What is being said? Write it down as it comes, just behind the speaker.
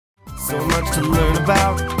so much to learn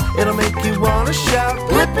about. It'll make you want to shout,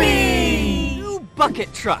 Blippi! New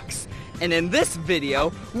bucket trucks. And in this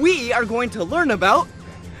video, we are going to learn about,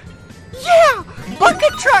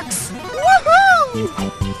 bucket trucks!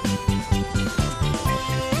 Woohoo!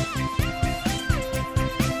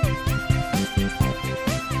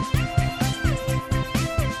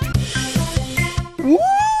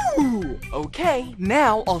 Woo! Okay,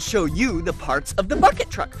 now I'll show you the parts of the bucket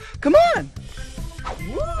truck. Come on!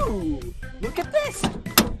 Woo! Look at this!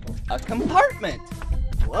 A compartment!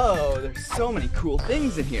 Whoa, there's so many cool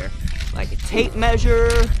things in here. Like a tape measure,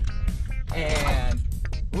 and,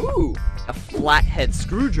 ooh, a flathead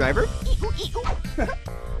screwdriver.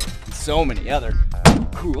 So many other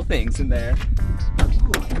cool things in there.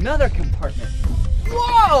 Ooh, another compartment.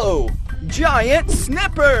 Whoa! Giant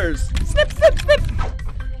snippers! Snip, snip, snip!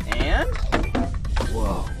 And,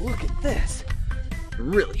 whoa, look at this.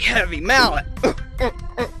 Really heavy mallet.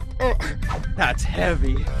 That's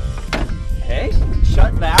heavy. Okay,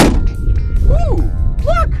 shut that. Woo!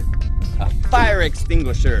 Look! A fire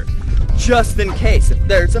extinguisher. Just in case if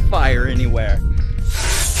there's a fire anywhere.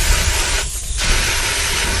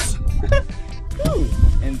 Ooh,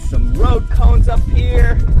 and some road cones up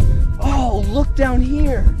here. Oh, look down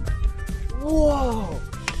here. Whoa!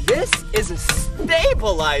 This is a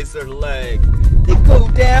stabilizer leg. They go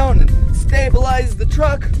down and stabilize the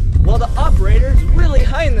truck while the operator is really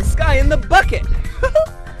high in the sky in the bucket.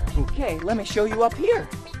 Okay, let me show you up here.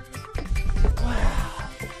 Wow,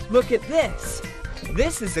 look at this.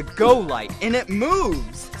 This is a go light and it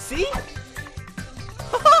moves. See?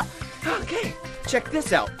 Okay, check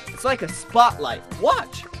this out. It's like a spotlight.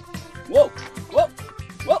 Watch. Whoa, whoa,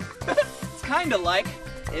 whoa. It's kind of like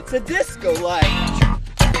it's a disco light.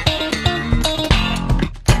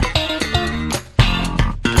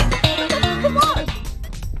 Come on.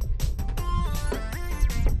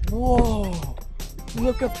 Whoa.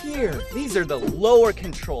 Look up here. These are the lower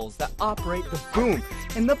controls that operate the boom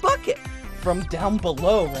in the bucket from down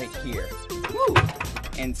below right here. Woo.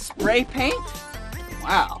 And spray paint.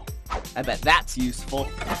 Wow. I bet that's useful.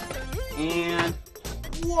 And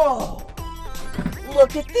whoa.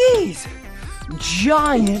 Look at these.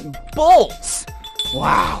 Giant bolts.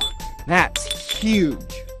 Wow. That's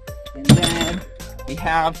huge. And then we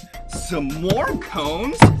have some more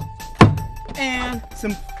cones and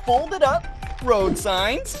some folded up road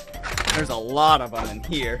signs. There's a lot of them in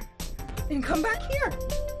here. And come back here.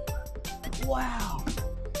 Wow.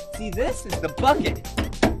 See, this is the bucket.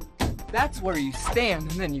 That's where you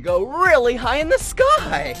stand and then you go really high in the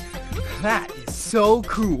sky. That is so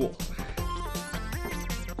cool.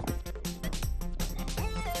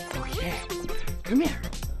 Okay, come here.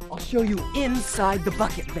 I'll show you inside the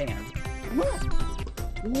bucket van. Come on.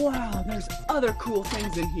 Wow, there's other cool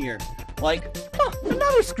things in here. Like,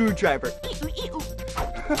 another screwdriver.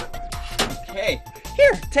 Okay,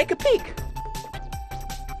 here, take a peek.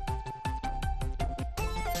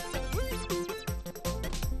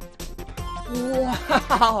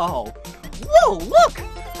 Wow! Whoa, look!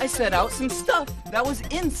 I set out some stuff that was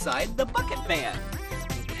inside the bucket van.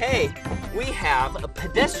 Okay, we have a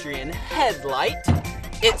pedestrian headlight.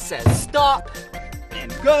 It says stop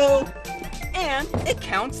and go, and it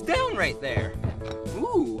counts down right there.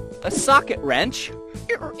 Ooh, a socket wrench.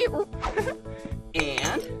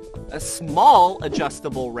 And a small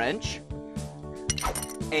adjustable wrench.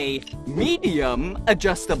 A medium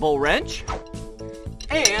adjustable wrench.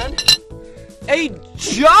 And a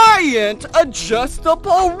giant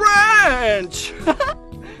adjustable wrench!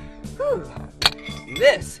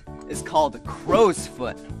 This is called a crow's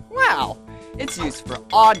foot. Wow, it's used for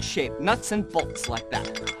odd-shaped nuts and bolts like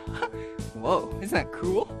that. Whoa, isn't that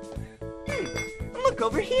cool? Look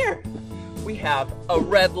over here. We have a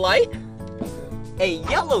red light, a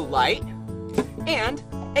yellow light, and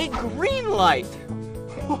a green light.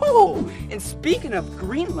 Whoa, and speaking of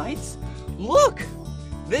green lights, look,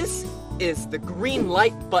 this is the green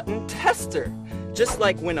light button tester. Just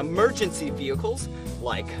like when emergency vehicles,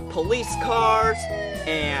 like police cars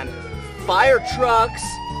and fire trucks,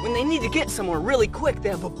 when they need to get somewhere really quick, they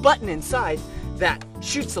have a button inside that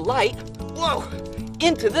shoots a light, whoa,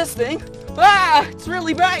 into this thing. Ah, it's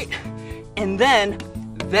really bright. And then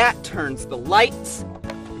that turns the lights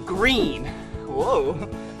green. Whoa,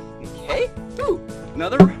 okay. Ooh,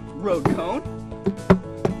 another road cone.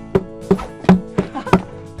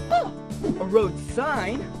 A road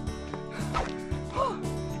sign.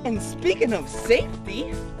 And speaking of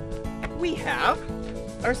safety, we have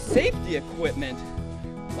our safety equipment,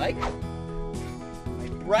 like my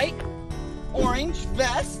bright orange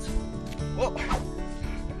vest. Whoa.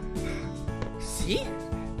 See?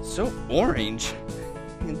 So orange.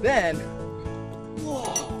 And then,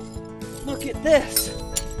 whoa, look at this.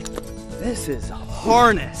 This is a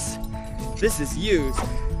harness. This is used,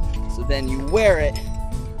 so then you wear it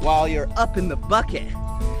while you're up in the bucket.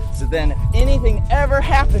 So then if anything ever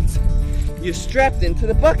happens, you're strapped into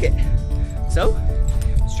the bucket. So,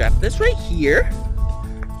 strap this right here,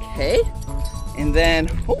 okay? And then,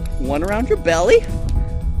 one around your belly.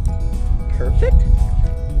 Perfect.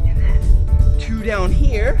 And then 2 down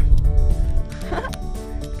here.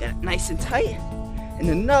 Got it nice and tight. And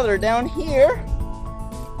another down here.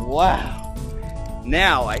 Wow.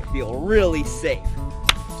 Now I feel really safe.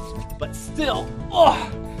 But still,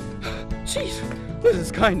 jeez, this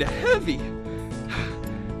is kind of heavy.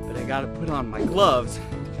 But I gotta put on my gloves.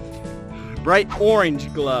 Bright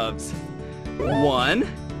orange gloves. 1,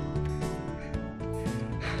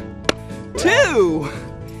 2,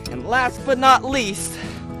 and last but not least,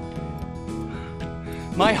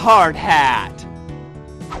 my hard hat.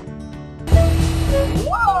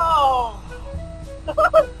 Whoa!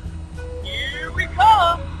 Here we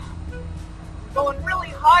come! Going really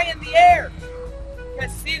high in the air. You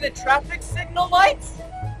guys see the traffic signal lights?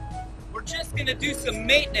 We're just gonna do some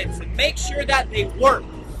maintenance and make sure that they work.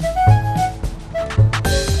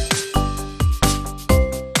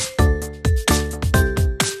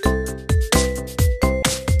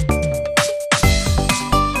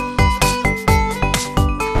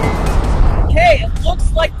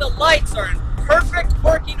 Like the lights are in perfect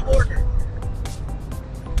working order.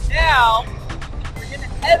 Now, we're gonna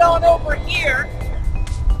head on over here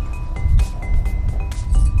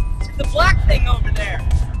to the black thing over there.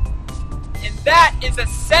 And that is a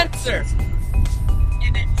sensor.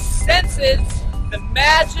 And it senses the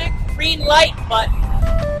magic green light button.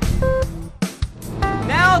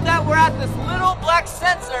 Now that we're at this little black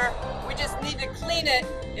sensor, we just need to clean it,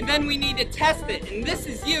 and then we need to test it. And this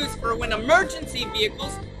is used for when emergency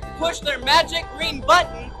vehicles push their magic green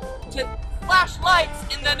button to flash lights,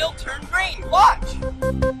 and then it'll turn green. Watch!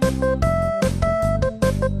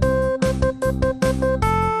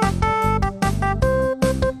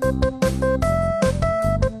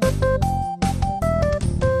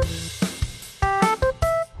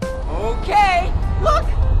 Okay, look!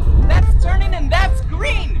 That's turning and that's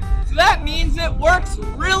green! So that means it works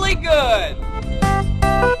really good!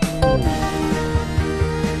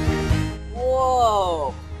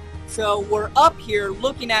 Whoa! So we're up here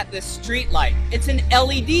looking at this street light. It's an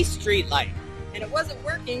LED street light. And it wasn't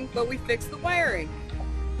working, but we fixed the wiring.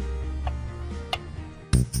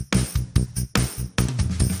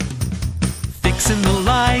 Fixing the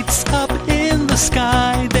lights up in the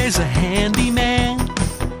sky, there's a handyman.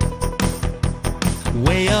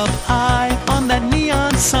 Way up high on that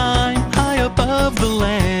neon sign, high above the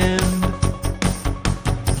land.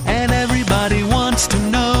 And everybody wants to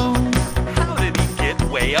know, how did he get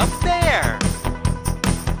way up there?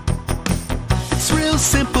 It's real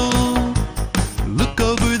simple, look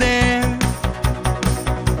over there.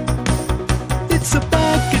 It's a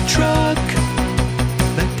bucket truck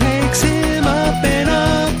that takes him up and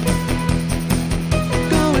up,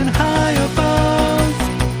 going high above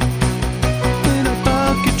in a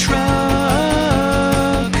bucket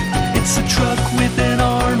truck. It's a truck with an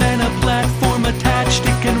arm and a platform attached.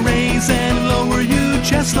 It can raise and lower you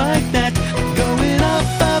just like that, going up,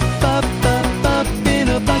 up, up, up, up in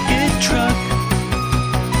a bucket truck.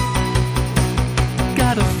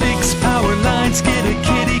 Gotta fix power lines, get a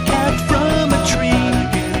kitty cat from a tree.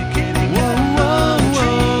 Whoa, whoa,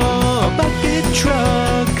 whoa, a bucket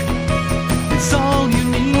truck is all you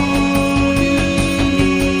need.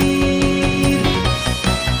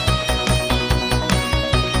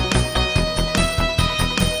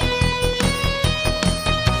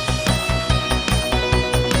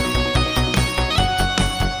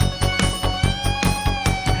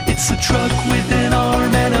 It's a truck with an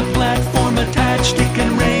arm and a platform attached. It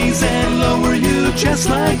can raise and lower you just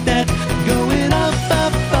like that, going up,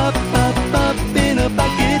 up, up, up, up in a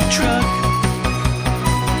bucket truck.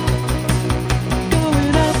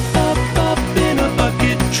 Going up, up, up in a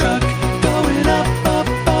bucket truck. Going up, up,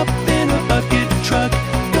 up in a bucket truck.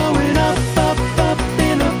 Going up, up, up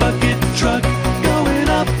in a bucket truck. Going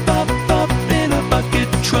up, up, up in a bucket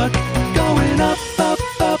truck. Going up, up,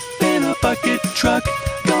 up in a bucket truck.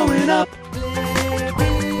 Going up.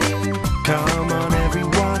 Come on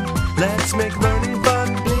everyone, let's make learning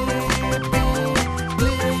fun.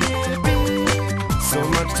 So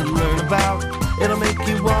much to learn about, it'll make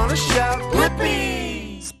you wanna shout,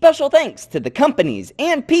 Blippi! Special thanks to the companies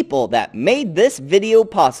and people that made this video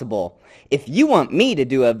possible. If you want me to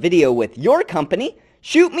do a video with your company,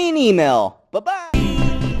 shoot me an email. Bye-bye!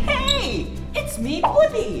 Hey, it's me,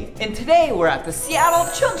 Blippi, and today we're at the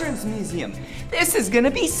Seattle Children's Museum. This is gonna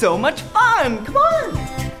be so much fun, come on!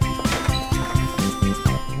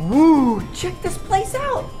 Woo, check this place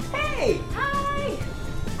out. Hey! Hi!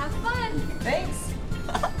 Have fun! Thanks.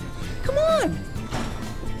 Come on.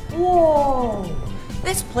 Whoa,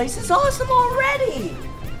 this place is awesome already.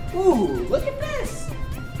 Ooh, look at this.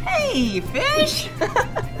 Hey, fish.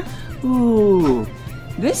 Ooh,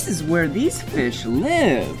 this is where these fish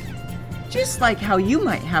live. Just like how you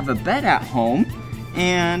might have a bed at home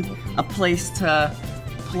and a place to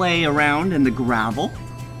play around in the gravel.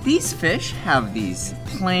 These fish have these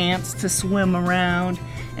plants to swim around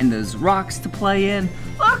and those rocks to play in.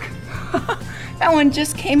 Look, that one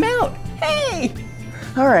just came out. Hey!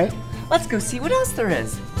 All right, let's go see what else there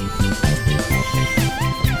is.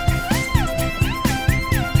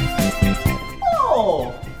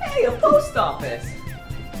 Oh, hey, a post office.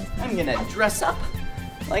 I'm gonna dress up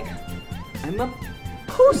like I'm a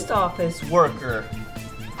post office worker.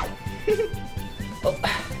 Oh,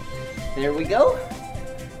 there we go.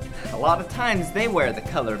 A lot of times they wear the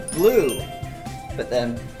color blue, but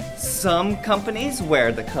then some companies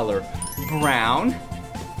wear the color brown.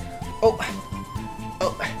 Oh,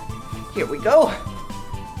 here we go.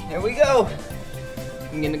 Here we go.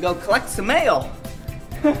 I'm gonna go collect some mail.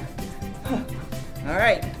 All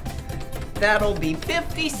right, that'll be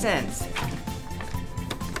 50 cents.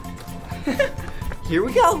 Here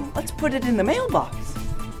we go, let's put it in the mailbox.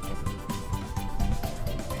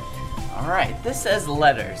 All right, this says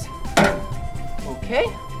letters. Okay,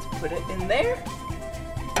 let's put it in there.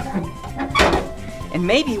 And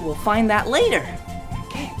maybe we'll find that later.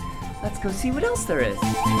 Okay, let's go see what else there is.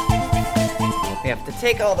 We have to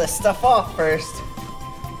take all this stuff off first.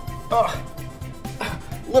 Oh,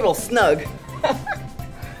 little snug.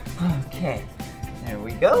 Okay, there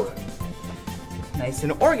we go. Nice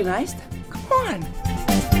and organized. Come on.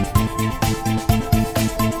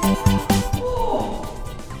 Whoa,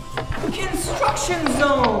 construction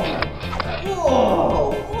zone. Whoa,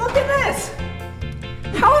 look at this.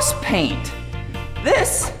 House paint.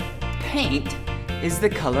 This paint is the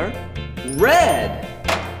color red.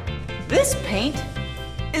 This paint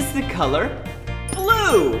is the color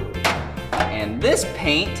blue. And this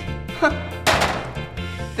paint,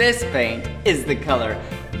 this paint is the color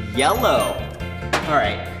yellow. All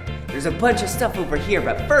right, there's a bunch of stuff over here,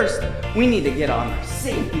 but first we need to get on our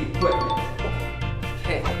safety equipment.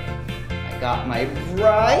 Okay, I got my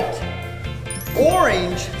bright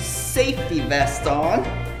orange safety vest on.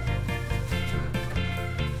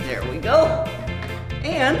 There we go.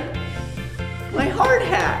 And my hard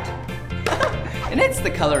hat. And it's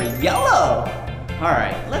the color yellow. All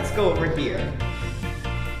right, let's go over here.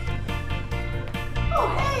 Oh,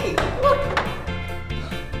 hey, look.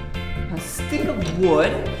 A stick of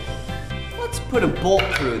wood. Let's put a bolt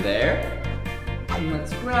through there. And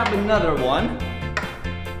let's grab another one. All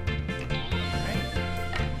right,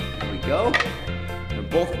 there we go. They're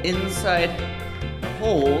both inside the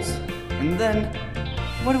holes. And then,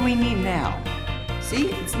 what do we need now?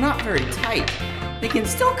 See, it's not very tight. They can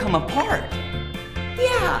still come apart.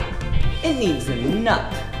 Yeah, it needs a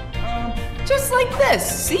nut. Just like this,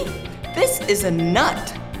 see? This is a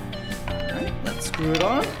nut. All right, let's screw it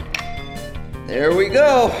on. There we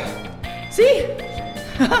go. See?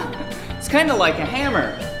 It's kind of like a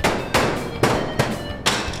hammer.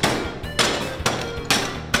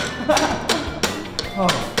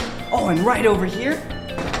 Oh, and right over here,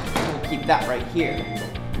 we'll keep that right here.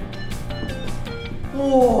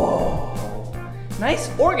 Whoa, nice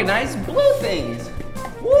organized blue things.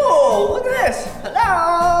 Whoa, look at this.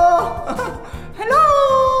 Hello.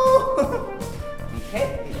 Hello. Okay,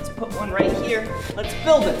 let's put one right here. Let's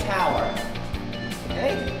build a tower.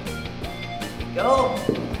 Okay, there we go.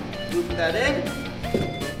 Loop that in.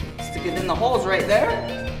 Stick it in the holes right there.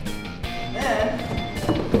 Then,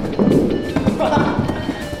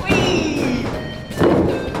 whee!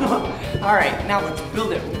 All right, now let's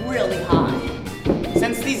build it really high.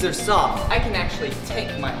 Since these are soft, I can actually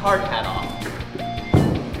take my hard hat off.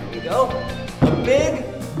 There we go. A big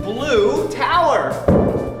blue tower.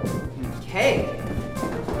 Okay.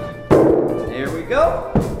 There we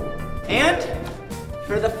go. And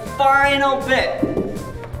for the final bit,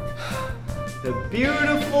 the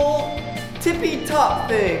beautiful tippy top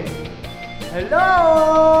thing.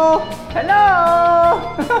 Hello?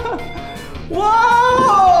 Hello?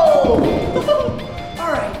 Whoa!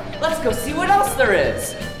 All right, let's go see what else there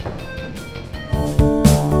is.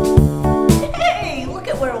 Hey, look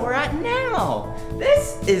at where we're at now.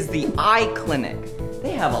 This is the eye clinic.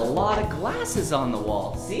 They have a lot of glasses on the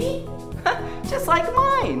wall, see? Just like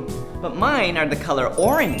mine. But mine are the color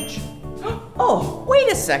orange. Oh,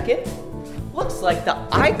 wait a second. Looks like the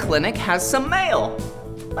eye clinic has some mail.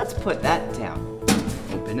 Let's put that down.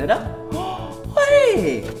 Open it up.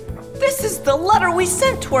 Hey, this is the letter we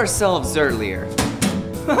sent to ourselves earlier.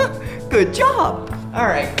 Good job. All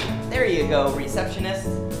right, there you go, receptionist.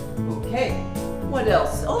 Okay, what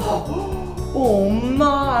else? Oh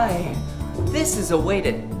my. This is a way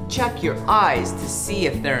to check your eyes to see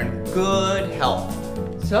if they're in good health.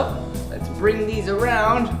 So, let's bring these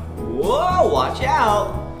around. Whoa, watch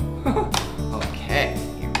out. Okay,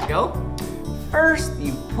 here we go. First,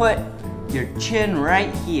 you put your chin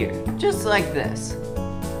right here, just like this.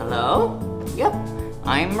 Hello? Yep,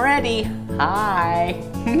 I'm ready. Hi.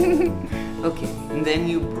 Okay, and then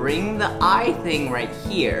you bring the eye thing right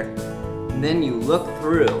here, and then you look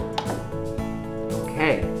through.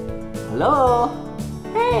 Okay, hello?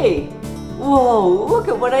 Hey! Whoa, look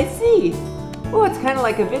at what I see. Oh, it's kind of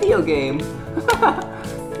like a video game.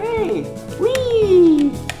 Hey, whee!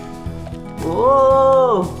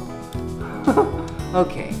 Whoa!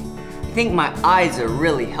 Okay, I think my eyes are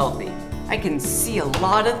really healthy. I can see a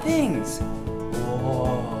lot of things.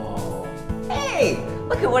 Whoa! Hey,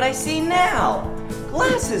 look at what I see now.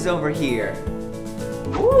 Glasses over here.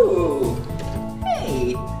 Ooh!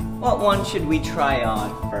 Hey, what one should we try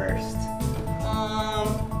on first?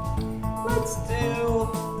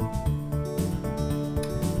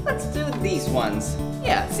 Let's do these ones.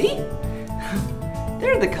 Yeah, see?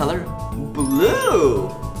 They're the color blue.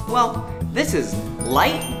 Well, this is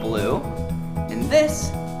light blue, and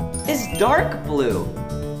this is dark blue.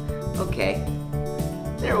 Okay,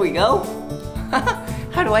 there we go.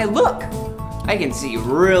 How do I look? I can see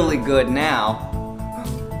really good now.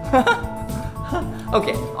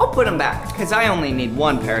 Okay, I'll put them back, because I only need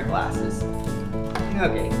one pair of glasses.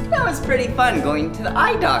 Okay, that was pretty fun going to the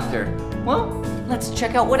eye doctor. Well, let's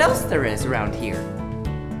check out what else there is around here.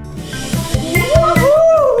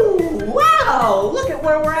 Woohoo! Wow, look at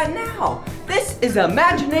where we're at now. This is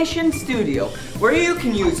Imagination Studio, where you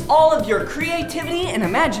can use all of your creativity and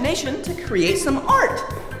imagination to create some art.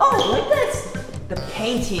 Oh, like this, the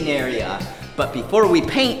painting area. But before we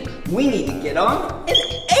paint, we need to get on an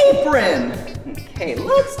apron. Okay,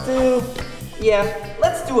 let's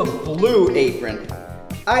do a blue apron.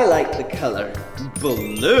 I like the color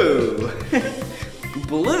blue.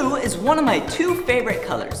 Blue is one of my 2 favorite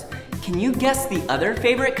colors. Can you guess the other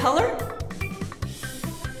favorite color?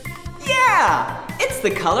 Yeah, it's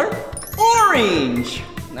the color orange.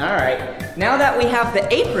 All right, now that we have the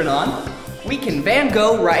apron on, we can Van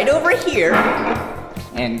Gogh right over here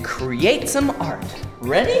and create some art.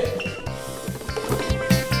 Ready?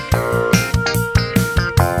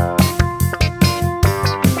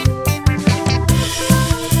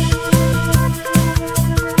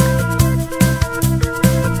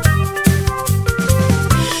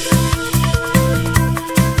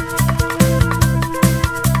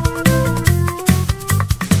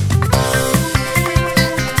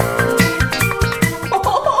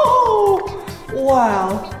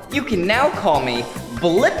 You can now call me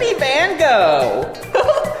Blippi Van Gogh.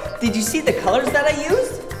 Did you see the colors that I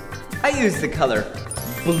used? I used the color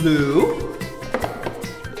blue,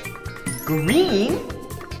 green,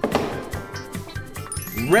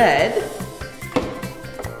 red,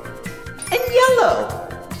 and yellow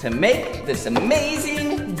to make this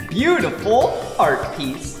amazing, beautiful art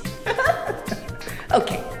piece.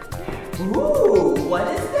 Okay. Ooh, what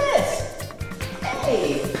is this?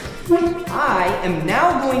 Hey. I am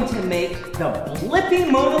now going to make the Blippi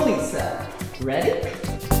Mona Lisa. Ready?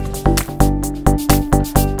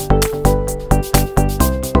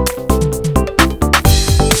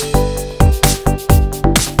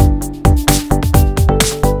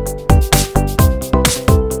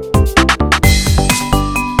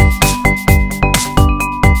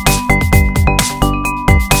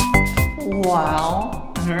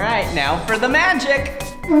 Wow. All right, now for the magic.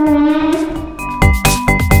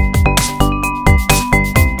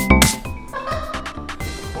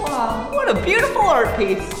 A beautiful art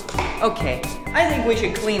piece. Okay, I think we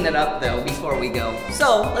should clean it up though before we go.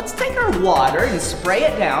 So let's take our water and spray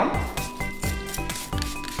it down.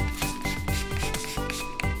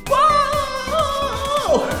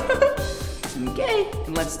 Whoa! Okay,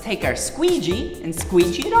 and let's take our squeegee and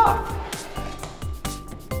squeegee it off.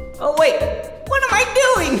 Oh wait, what am I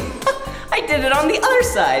doing? I did it on the other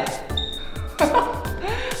side.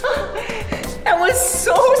 That was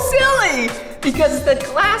so silly! Because the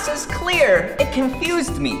glass is clear, it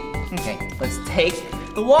confused me. Okay, let's take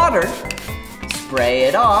the water, spray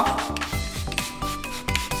it off.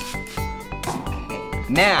 Okay,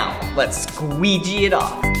 now let's squeegee it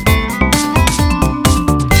off.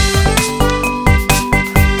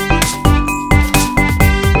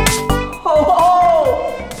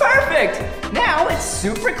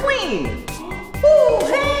 super clean. Oh,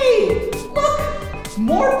 hey, look,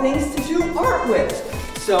 more things to do art with.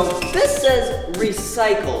 So this says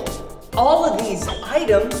recycled. All of these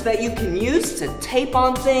items that you can use to tape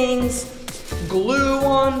on things, glue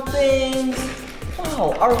on things,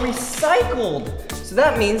 wow, are recycled. So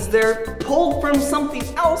that means they're pulled from something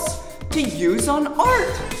else to use on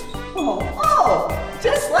art. Oh,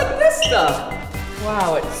 just like this stuff.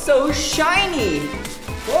 Wow, it's so shiny.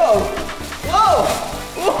 Whoa, whoa,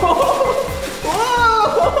 whoa,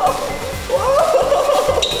 whoa,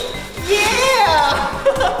 whoa, yeah!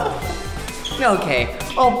 Okay,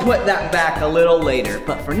 I'll put that back a little later,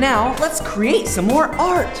 but for now, let's create some more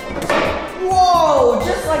art. Whoa,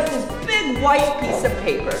 just like this big white piece of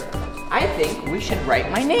paper. I think we should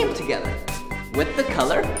write my name together with the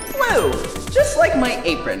color blue, just like my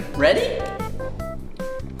apron. Ready?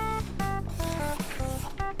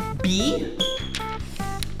 B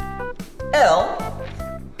L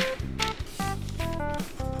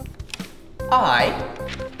I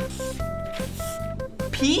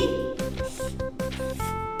P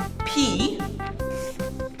P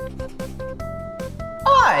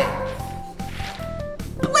I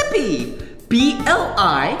Blippi.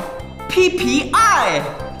 B-L-I-P-P-I.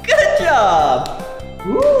 Good job.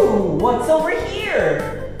 Ooh, what's over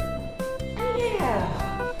here? Yeah,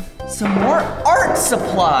 some more art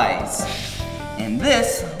supplies. And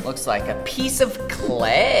this looks like a piece of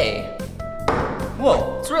clay.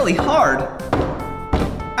 Whoa, it's really hard.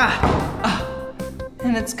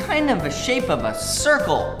 And it's kind of the shape of a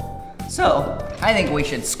circle. So, I think we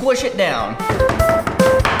should squish it down.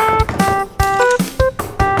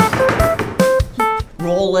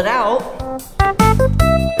 Roll it out.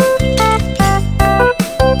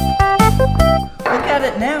 Look at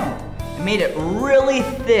it now. I made it really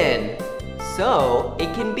thin, so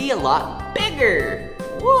it can be a lot bigger.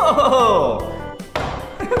 Whoa!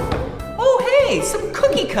 Oh, hey, some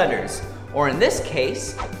cookie cutters. Or in this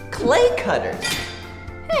case, clay cutters.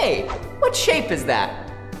 Hey, what shape is that?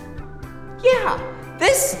 Yeah,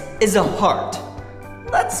 this is a heart.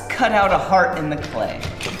 Let's cut out a heart in the clay.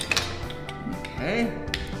 Okay.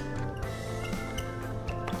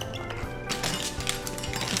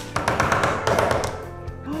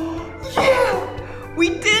 Yeah, we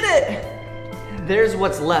did it. There's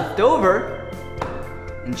what's left over.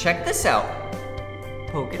 And check this out.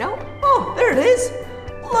 Poke it out. Oh, there it is.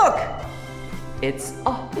 Look, it's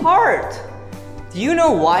a heart. Do you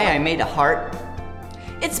know why I made a heart?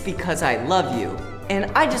 It's because I love you.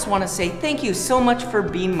 And I just want to say thank you so much for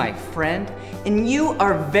being my friend. And you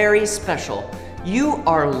are very special. You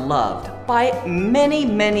are loved by many,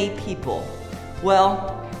 many people.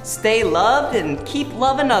 Well, stay loved and keep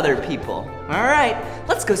loving other people. All right,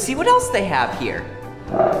 let's go see what else they have here.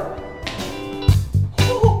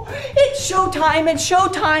 Oh, it's showtime, it's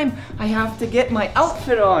showtime. I have to get my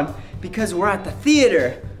outfit on because we're at the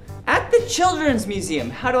theater, at the Children's Museum.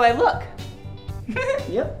 How do I look?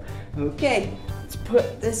 Yep, okay, let's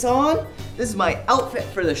put this on. This is my outfit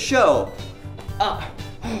for the show.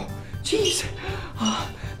 Geez,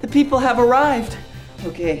 the people have arrived.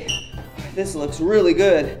 Okay, this looks really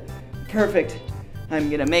good. Perfect. I'm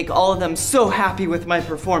gonna make all of them so happy with my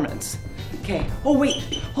performance. Okay, oh wait,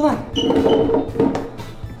 hold on.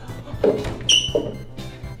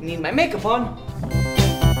 I need my makeup on.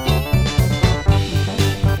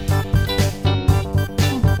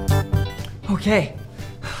 Okay,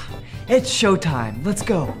 it's showtime, let's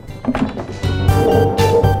go.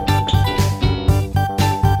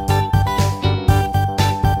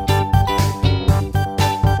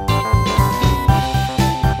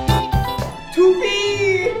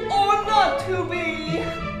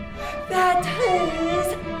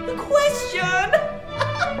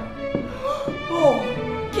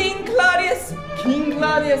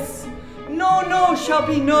 No, no shall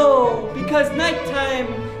be no, because nighttime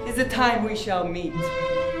is the time we shall meet.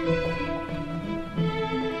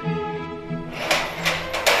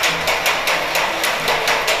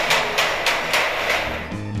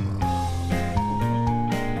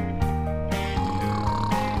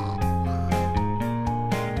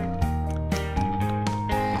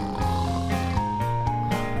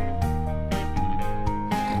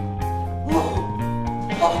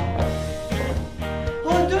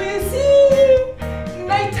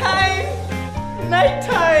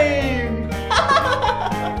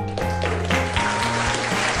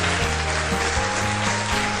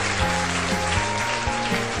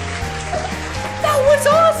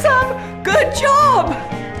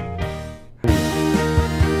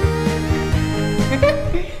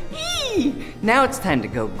 Now it's time to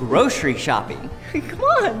go grocery shopping. Come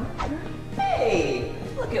on. Hey,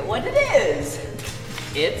 look at what it is.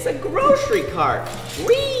 It's a grocery cart.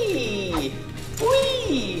 Whee!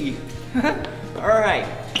 Whee! All right,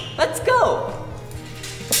 let's go.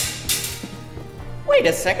 Wait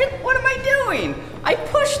a second, what am I doing? I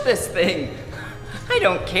pushed this thing. I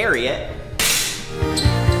don't carry it.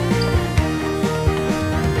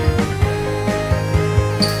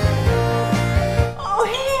 Oh,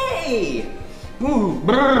 hey! Ooh,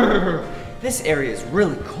 brr. This area is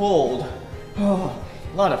really cold. Oh,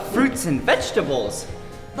 a lot of fruits and vegetables.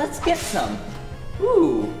 Let's get some.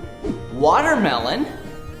 Ooh, watermelon.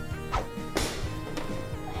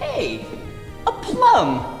 Hey, a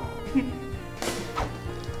plum.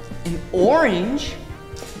 An orange.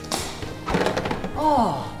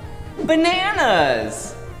 Oh,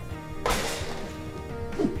 bananas.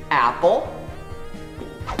 Apple.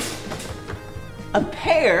 A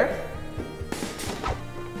pear.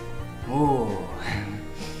 Ooh.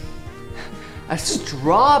 A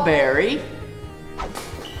strawberry.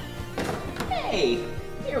 Hey,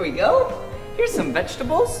 here we go. Here's some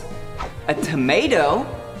vegetables. A tomato.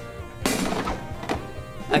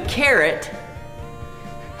 A carrot.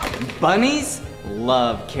 Bunnies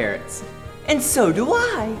love carrots, and so do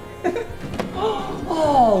I.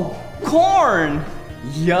 Oh, corn.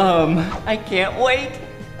 Yum, I can't wait.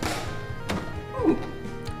 Ooh,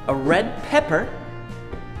 a red pepper.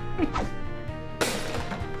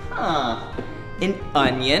 Huh, an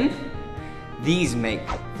onion. These make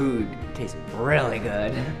food taste really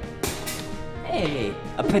good. Hey,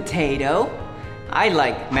 a potato. I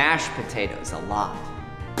like mashed potatoes a lot.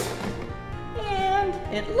 And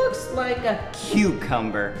it looks like a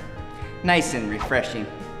cucumber. Nice and refreshing.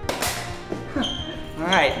 All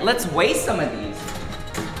right, let's weigh some of these.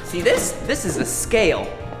 See this? This is a scale.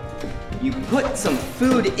 You put some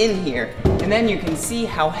food in here, and then you can see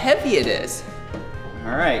how heavy it is.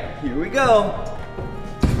 All right, here we go.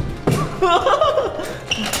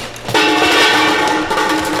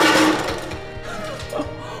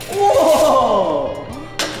 Whoa!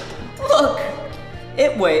 Look,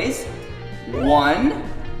 it weighs 1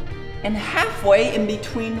 and halfway in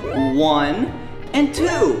between 1 and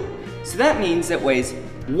 2. So that means it weighs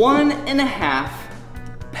 1.5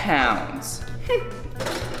 pounds.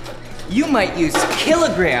 You might use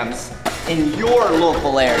kilograms in your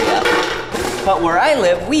local area, but where I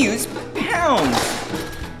live, we use pounds.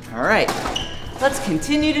 All right, let's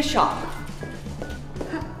continue to shop.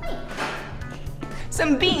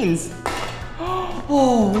 Some beans.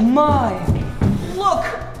 Oh my, look.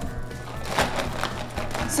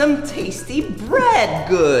 Some tasty bread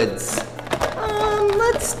goods.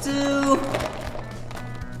 Let's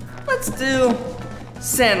do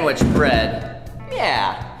sandwich bread.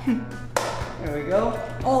 Yeah. There we go.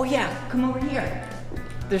 Oh yeah, come over here.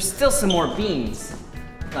 There's still some more beans,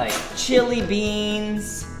 like chili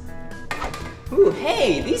beans. Ooh,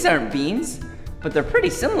 hey, these aren't beans, but they're pretty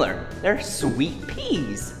similar. They're sweet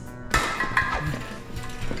peas.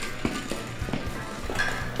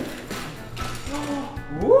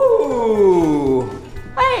 Ooh,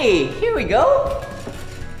 hey, here we go.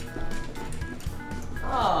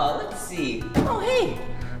 Oh, let's see. Oh, hey,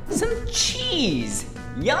 some cheese.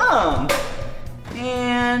 Yum.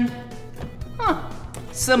 And,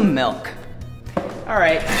 some milk. All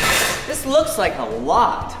right, this looks like a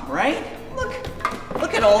lot, right?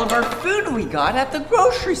 Look at all of our food we got at the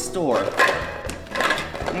grocery store.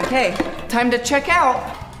 Okay, time to check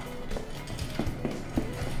out.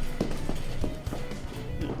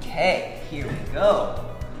 Okay, here we go.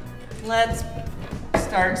 Let's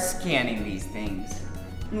start scanning these things.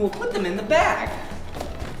 And we'll put them in the bag.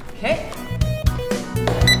 Okay.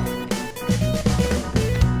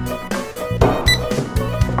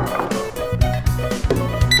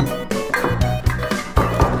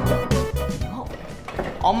 Oh,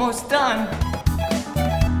 almost done.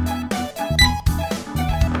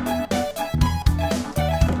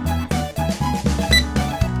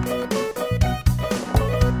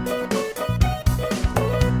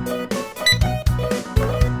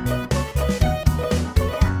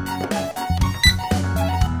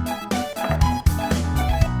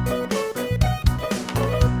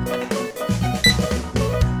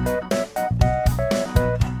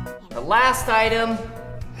 Last item.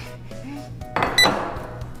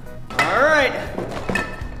 All right,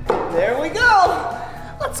 there we go.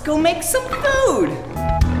 Let's go make some food.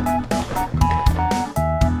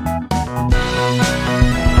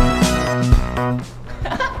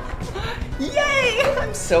 Yay,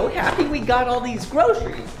 I'm so happy we got all these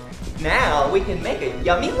groceries. Now we can make a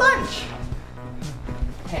yummy lunch.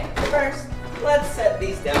 Okay, first, let's set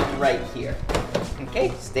these down right here.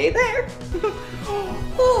 Okay, stay there.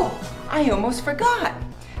 Oh, I almost forgot.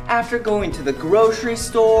 after going to the grocery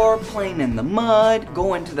store, playing in the mud,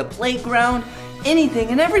 going to the playground, anything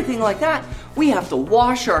and everything like that, we have to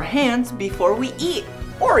wash our hands before we eat,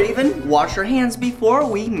 or even wash our hands before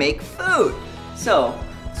we make food. So,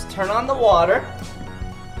 let's turn on the water,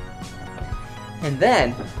 and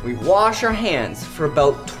then we wash our hands for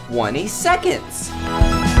about 20 seconds.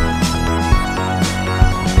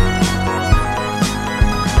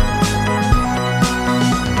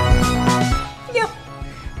 Yep,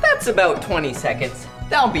 that's about 20 seconds.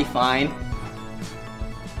 That'll be fine.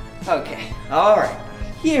 Okay, all right,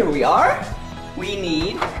 here we are. We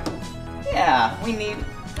need,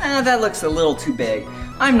 that looks a little too big.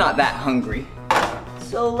 I'm not that hungry.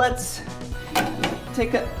 So let's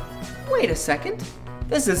take wait a second.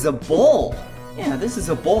 This is a bowl. Yeah, this is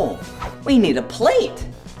a bowl. We need a plate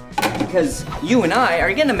because you and I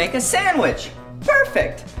are gonna make a sandwich.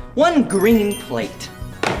 Perfect, 1 green plate.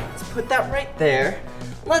 Let's put that right there.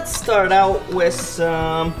 Let's start out with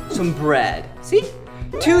some bread. See?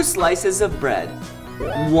 2 slices of bread.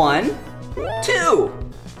 1, 2.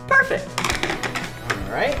 Perfect.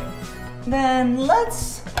 All right. Then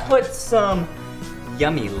let's put some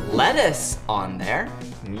yummy lettuce on there.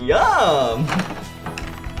 Yum.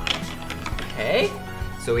 Okay.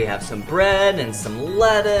 So we have some bread and some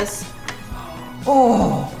lettuce.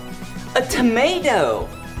 Oh, a tomato.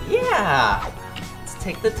 Yeah. Let's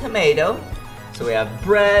take the tomato. So we have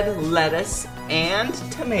bread, lettuce, and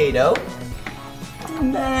tomato.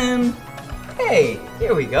 And then, hey,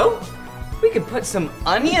 here we go. We could put some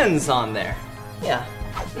onions on there. Yeah,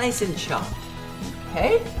 nice and chopped.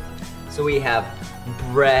 Okay, so we have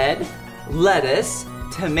bread, lettuce,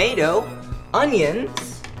 tomato,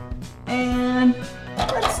 onions, and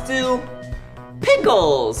let's do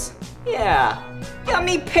pickles. Yeah,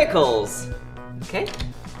 yummy pickles. Okay,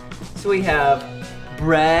 so we have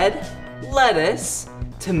bread, lettuce,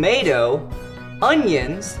 tomato,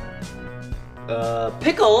 onions,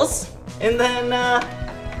 pickles, and then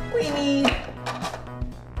we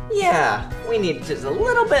need just a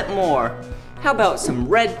little bit more. How about some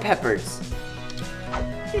red peppers?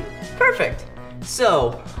 Perfect.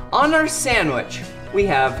 So, on our sandwich, we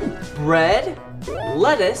have bread,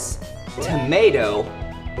 lettuce, tomato,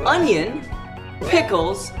 onion,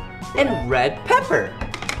 pickles, and red pepper.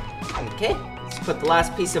 Okay, let's put the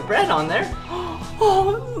last piece of bread on there.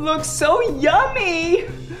 Oh, it looks so yummy.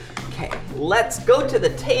 Okay, let's go to the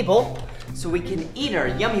table so we can eat our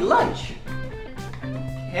yummy lunch.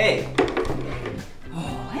 Okay.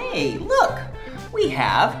 Oh, hey, look. We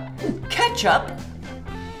have ketchup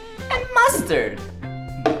and mustard.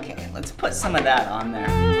 Okay, let's put some of that on there.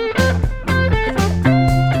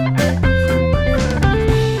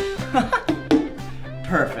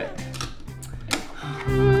 Perfect.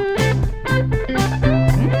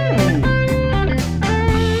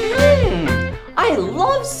 I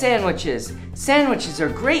love sandwiches. Sandwiches are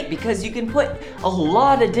great because you can put a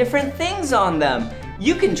lot of different things on them.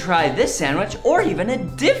 You can try this sandwich or even a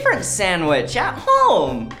different sandwich at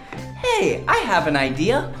home. Hey, I have an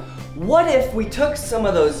idea. What if we took some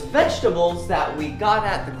of those vegetables that we got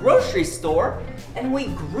at the grocery store and we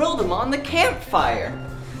grilled them on the campfire?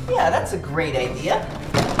 Yeah, that's a great idea.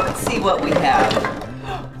 Let's see what we have.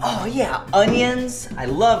 Oh yeah, onions. I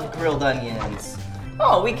love grilled onions.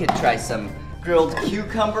 Oh, we could try some grilled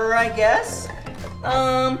cucumber, I guess.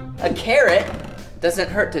 A carrot. Doesn't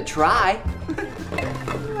hurt to try.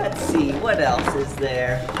 Let's see, what else is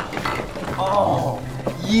there? Oh,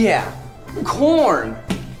 yeah, corn.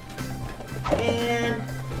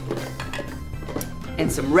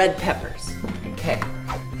 And some red peppers. Okay,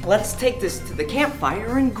 let's take this to the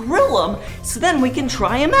campfire and grill them so then we can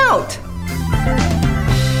try them out.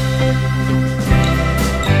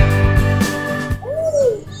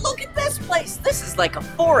 Ooh, look at this place. This is like a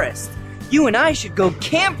forest. You and I should go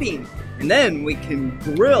camping. And then we can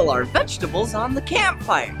grill our vegetables on the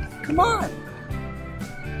campfire. Come on.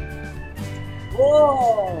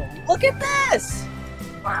 Whoa, look at this.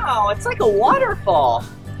 Wow, it's like a waterfall.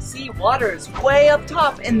 See, water is way up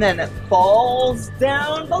top and then it falls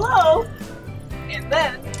down below. And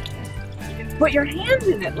then you can put your hand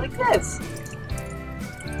in it like this.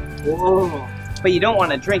 Whoa, but you don't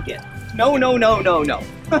want to drink it. No, no, no, no, no.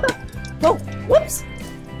 Oh, whoops.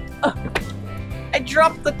 I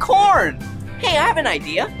dropped the corn. Hey, I have an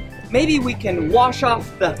idea. Maybe we can wash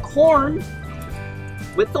off the corn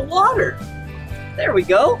with the water. There we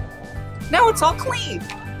go. Now it's all clean.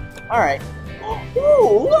 All right.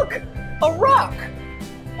 Ooh, look, a rock.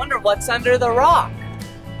 Wonder what's under the rock.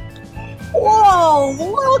 Whoa,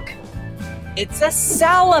 look. It's a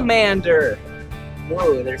salamander.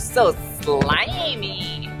 Whoa, they're so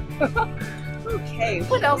slimy. Okay,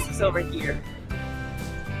 what else is over here?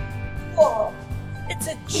 Whoa, it's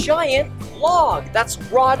a giant log that's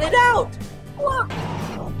rotted out. Look.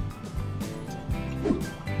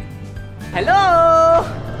 Hello?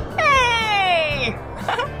 Hey!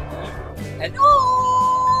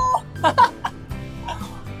 Hello!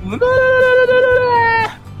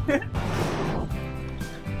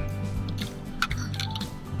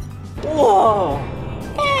 Whoa!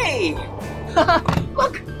 Hey!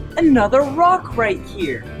 Look, another rock right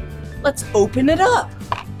here. Let's open it up.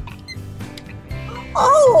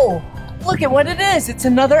 Oh! Look at what it is. It's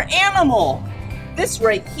another animal. This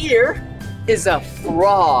right here is a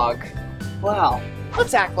frog. Wow.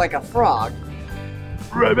 Let's act like a frog.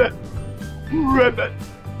 Rabbit, rabbit,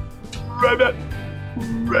 rabbit,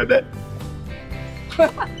 rabbit.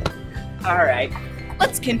 All right,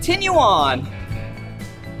 let's continue on.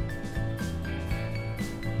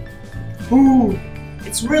 Ooh,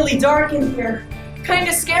 it's really dark in here. Kind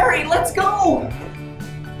of scary. Let's go.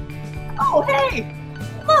 Oh, hey,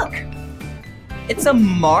 look. It's a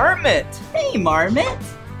marmot. Hey, marmot.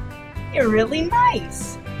 You're really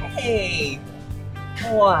nice. Hey.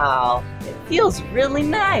 Wow, it feels really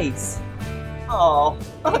nice. Oh,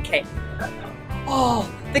 okay. Oh,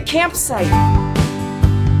 the campsite.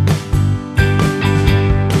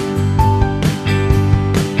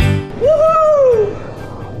 Woohoo!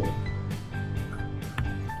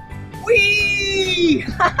 Whee!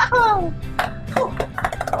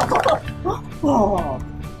 Oh,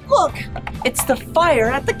 look, it's the fire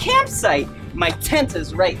at the campsite. My tent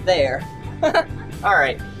is right there. All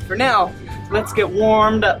right, for now, let's get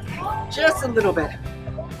warmed up just a little bit.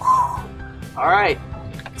 All right,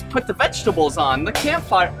 let's put the vegetables on the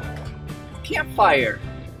campfire.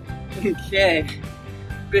 Okay,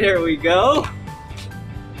 there we go.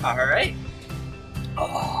 All right.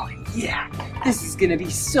 Oh yeah, this is gonna be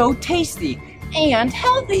so tasty and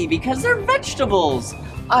healthy because they're vegetables.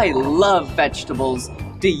 I love vegetables.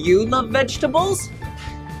 Do you love vegetables?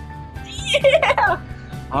 Yeah.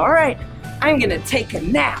 All right, I'm gonna take a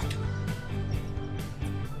nap.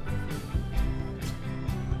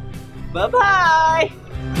 Bye-bye!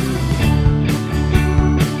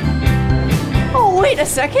 Oh, wait a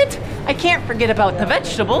second! I can't forget about the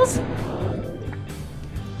vegetables.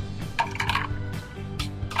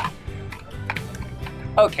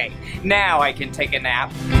 Okay, now I can take a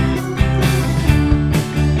nap.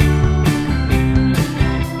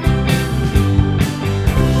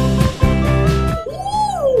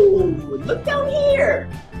 Ooh, look down here!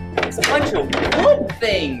 There's a bunch of wood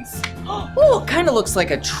things. Oh, it kind of looks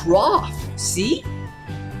like a trough, see?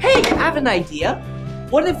 Hey, I have an idea.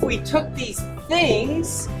 What if we took these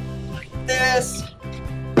things like this,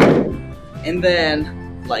 and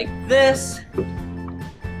then like this,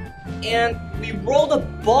 and we rolled a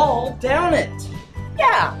ball down it?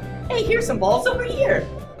 Yeah, hey, here's some balls over here.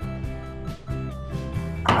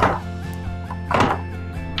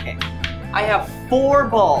 Okay, I have 4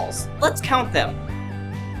 balls. Let's count them.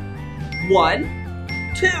 1,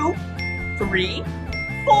 2, 3,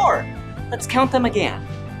 4. Let's count them again.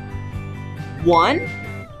 1,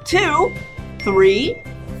 2, 3,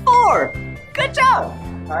 4. Good job.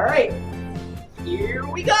 All right, here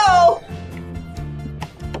we go.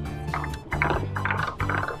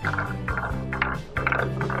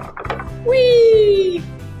 Whee!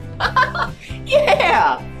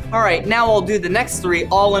 Yeah. All right, now I'll do the next 3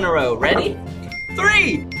 all in a row. Ready?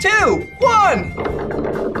 3, 2, 1.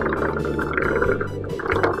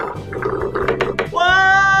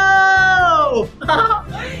 Whoa!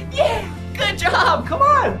 Yeah, good job, come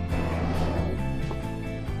on!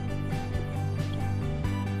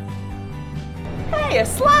 Hey, a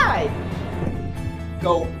slide!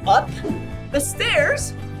 Go up the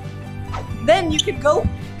stairs, then you can go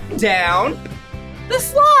down the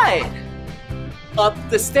slide. Up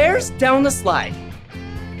the stairs, down the slide.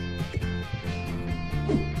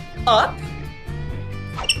 Up.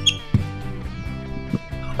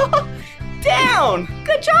 Down!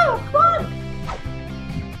 Good job, come on!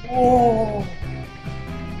 Whoa!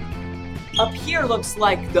 Up here looks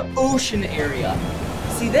like the ocean area.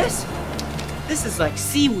 See this? This is like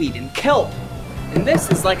seaweed and kelp. And this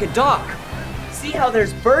is like a dock. See how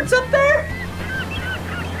there's birds up there?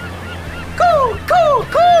 Cool, cool,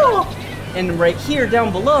 cool! And right here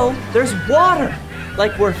down below, there's water,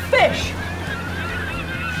 like we're fish.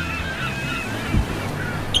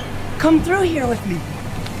 Come through here with me.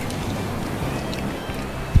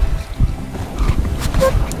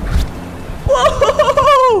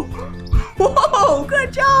 Whoa! Whoa,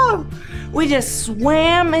 good job! We just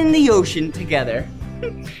swam in the ocean together.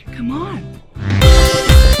 Come on.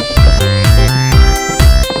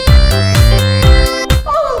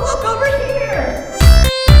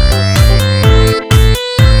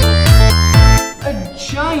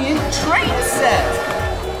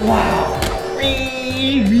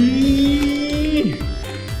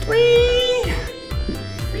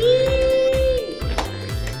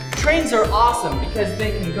 trains are awesome because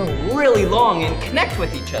they can go really long and connect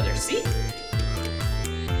with each other, see?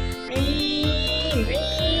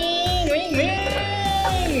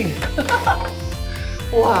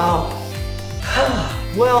 Wow.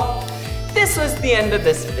 Well, this was the end of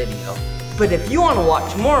this video. But if you want to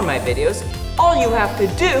watch more of my videos, all you have to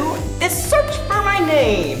do is search for my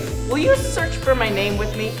name. Will you search for my name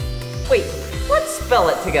with me? Wait, let's spell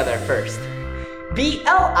it together first.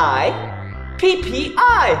 B-L-I-P-P-I,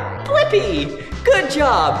 Blippi. Good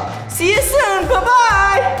job. See you soon,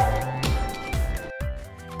 bye-bye.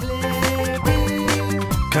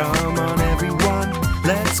 Come on everyone,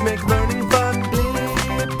 let's make learning fun.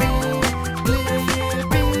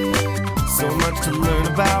 So much to learn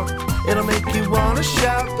about, it'll make you want to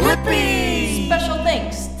shout, Blippi! Special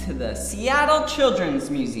thanks to the Seattle Children's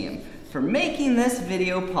Museum for making this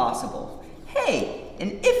video possible. Hey,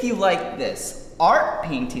 and if you like this art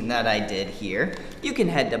painting that I did here, you can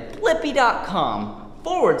head to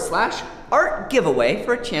blippi.com/art giveaway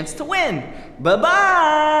for a chance to win.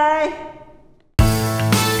 Bye-bye!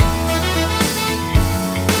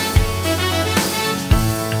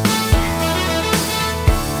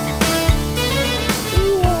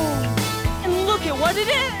 What it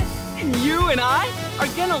is! And you and I are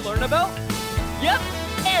gonna learn about,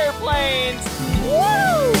 airplanes!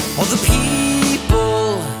 Woo! All the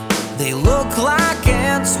people, they look like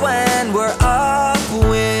ants when we're up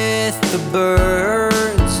with the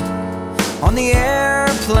birds. On the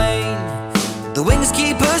airplane, the wings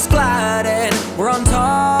keep us gliding. We're on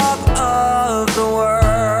top of the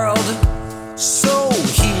world. So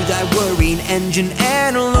hear that whirring engine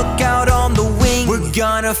and look out on the wing. We're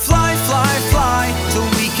gonna fly, fly, fly till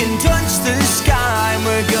we can touch the sky.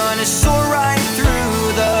 We're gonna soar right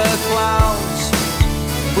through the clouds.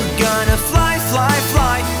 We're gonna fly, fly,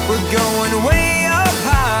 fly. We're going way up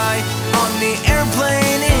high on the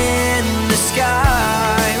airplane in the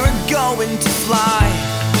sky. We're going to fly.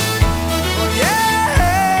 Oh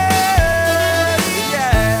yeah,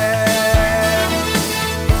 yeah.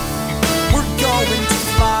 We're going to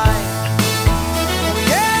fly. Oh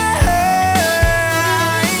yeah,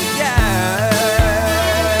 yeah.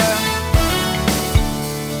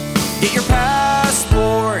 Get your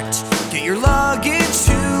passport, get your luggage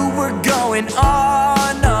too. We're going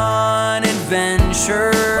on an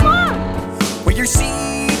adventure. Wear your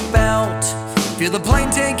seatbelt, feel the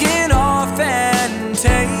plane taking off and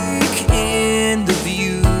take in the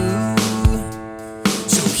view.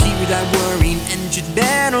 So hear that whirring engine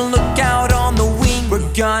and look out on the wing. We're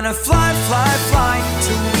gonna fly, fly, fly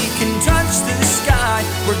till we can touch the sky.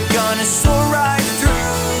 We're gonna soar right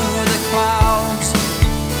through the clouds.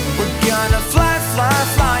 We're gonna fly, fly,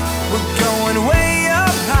 fly. We're going way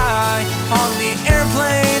up high on the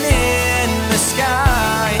airplane in the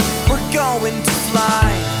sky. We're going to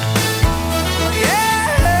fly. Oh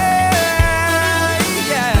yeah,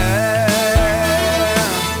 yeah.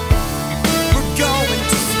 We're going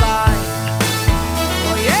to fly.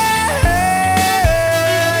 Oh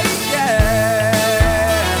yeah, yeah.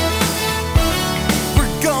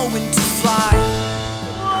 We're going to fly.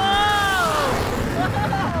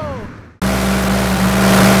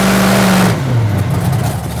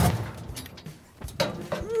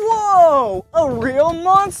 Whoa! A real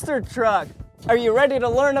monster truck! Are you ready to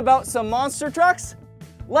learn about some monster trucks?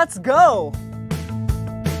 Let's go!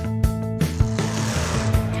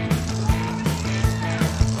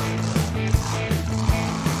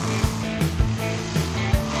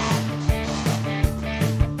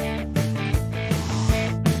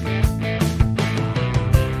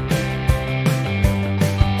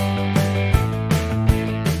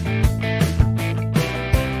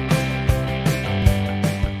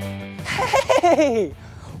 Hey!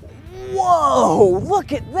 Whoa!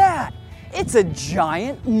 Look at that! It's a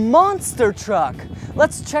giant monster truck!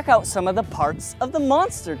 Let's check out some of the parts of the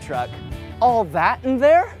monster truck. All that in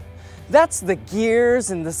there? That's the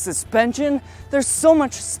gears and the suspension. There's so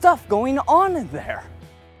much stuff going on in there.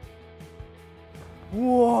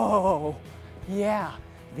 Whoa! Yeah,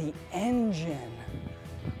 the engine.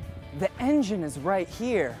 The engine is right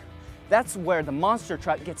here. That's where the monster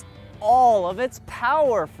truck gets all of its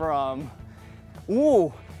power from.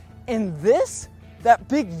 Ooh, and this, that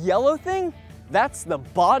big yellow thing, that's the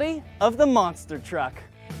body of the monster truck.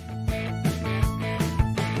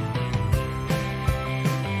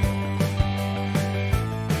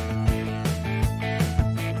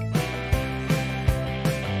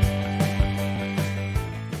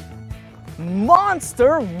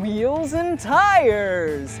 Monster wheels and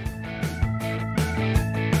tires.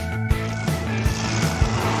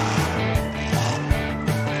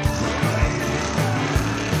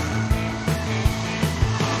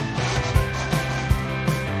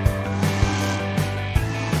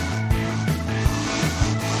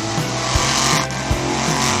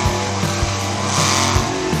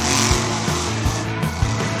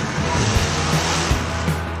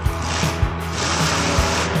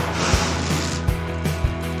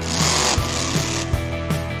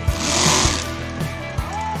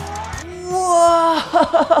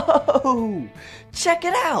 Whoa! Check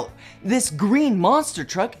it out! This green monster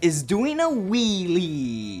truck is doing a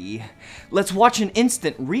wheelie. Let's watch an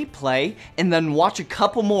instant replay and then watch a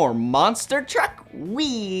couple more monster truck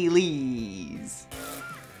wheelies.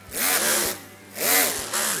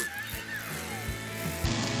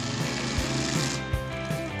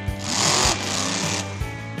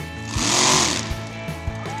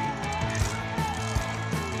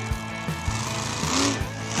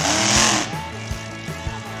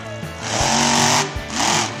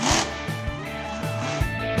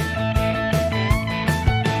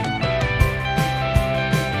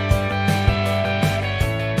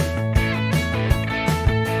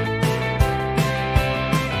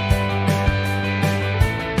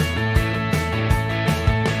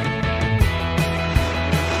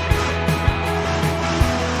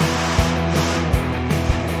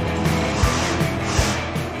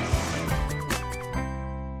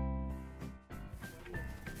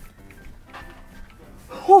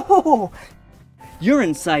 Whoa! You're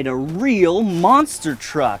inside a real monster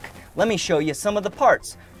truck. Let me show you some of the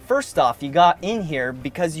parts. First off, you got in here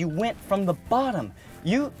because you went from the bottom.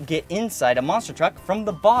 You get inside a monster truck from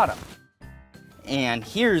the bottom. And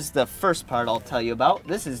here's the first part I'll tell you about.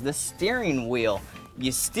 This is the steering wheel.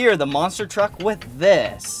 You steer the monster truck with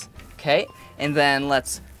this, okay? And then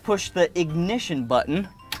let's push the ignition button,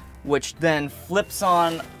 which then flips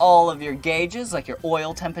on all of your gauges, like your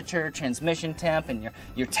oil temperature, transmission temp, and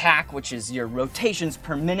your tach, which is your rotations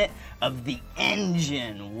per minute of the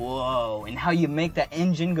engine. Whoa, and how you make that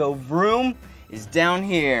engine go vroom is down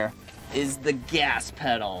here, is the gas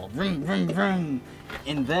pedal. Vroom, vroom, vroom.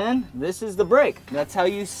 And then this is the brake. That's how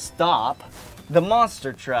you stop the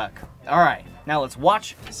monster truck. All right, now let's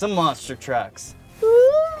watch some monster trucks.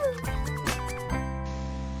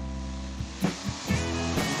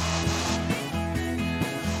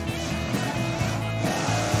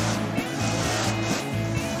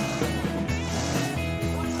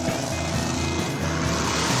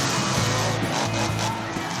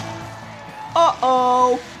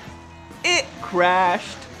 Uh-oh, it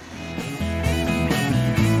crashed.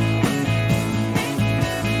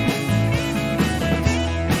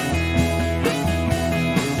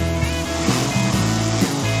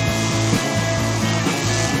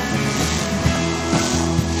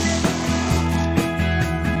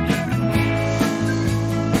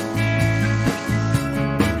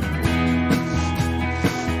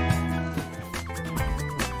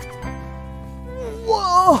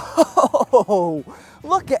 Whoa!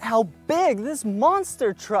 Look at how big this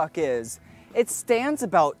monster truck is. It stands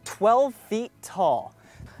about 12 feet tall.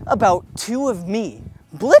 About 2 of me,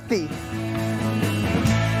 Blippi.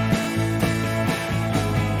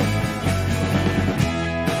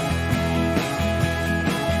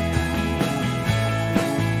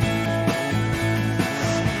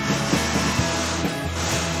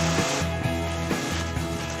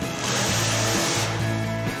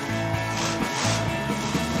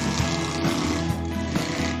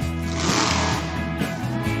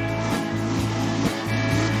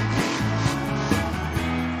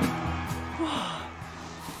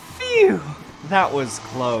 Phew, that was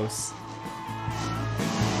close.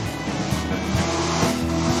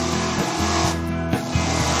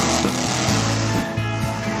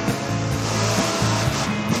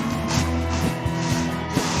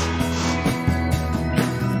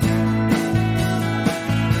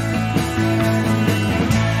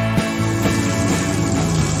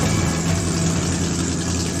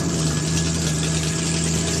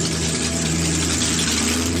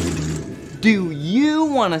 Do you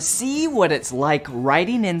want to see what it's like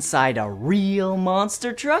riding inside a real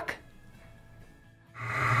monster truck?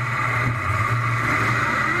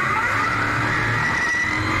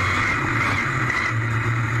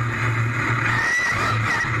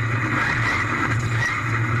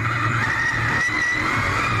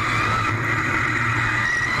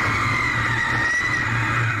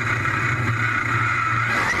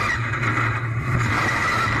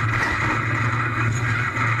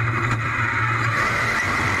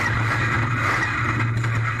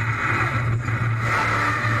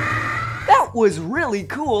 Was really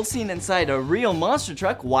cool seeing inside a real monster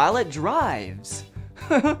truck while it drives.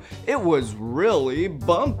 It was really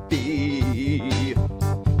bumpy.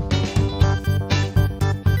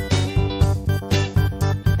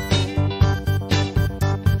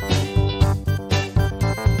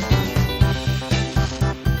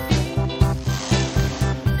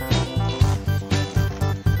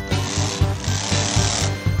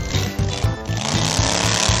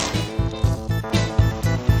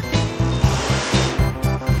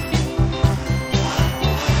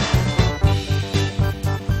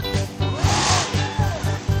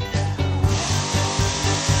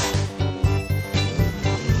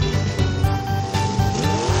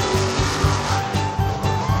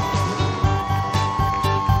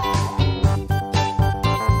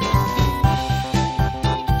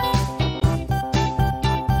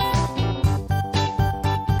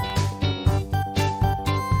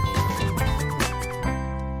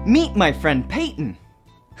 Meet my friend Peyton.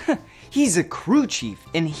 He's a crew chief,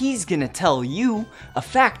 and he's gonna tell you a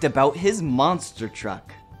fact about his monster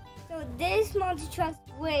truck. So this monster truck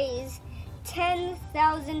weighs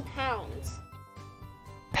 10,000 pounds.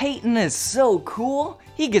 Peyton is so cool.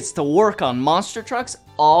 He gets to work on monster trucks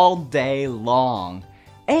all day long.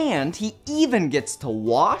 And he even gets to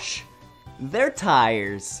wash their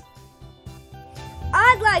tires.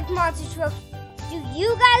 I like monster trucks. Do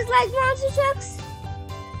you guys like monster trucks?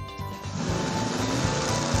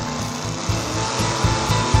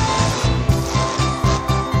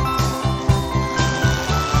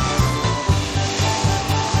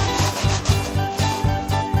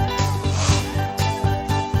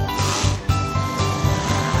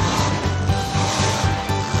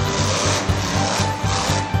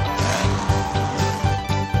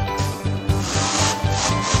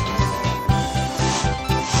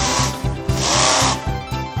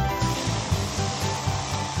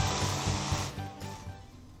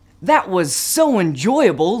 That was so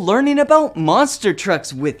enjoyable learning about monster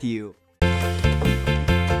trucks with you. Hey,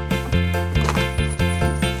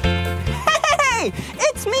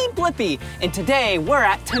 it's me, Blippi, and today we're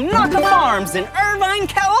at Tanaka Farms in Irvine,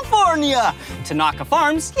 California. Tanaka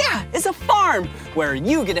Farms, yeah, is a farm where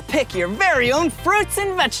you get to pick your very own fruits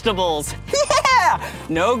and vegetables. Yeah,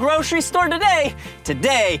 no grocery store today.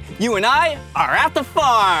 Today, you and I are at the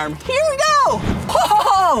farm. Here we go.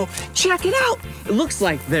 Whoa, check it out. It looks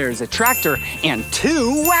like there's a tractor and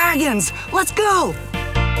 2 wagons. Let's go.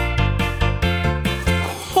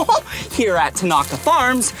 Here at Tanaka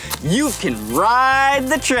Farms, you can ride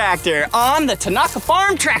the tractor on the Tanaka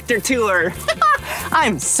Farm Tractor Tour.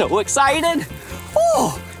 I'm so excited.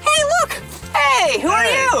 Oh, hey, look. Hey, who are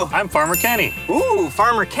you? I'm Farmer Kenny. Ooh,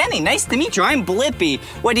 Farmer Kenny, nice to meet you. I'm Blippi.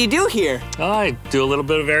 What do you do here? I do a little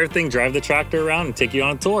bit of everything, drive the tractor around and take you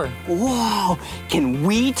on a tour. Whoa, can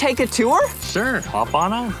we take a tour? Sure, hop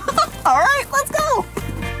on out. All right, let's go.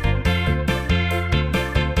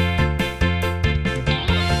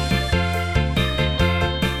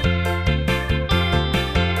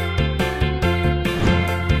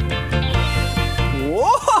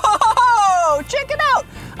 Whoa, check it out.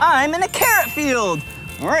 I'm in a carrot field.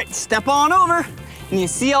 All right, step on over. And you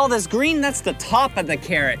see all this green? That's the top of the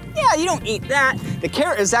carrot. Yeah, you don't eat that. The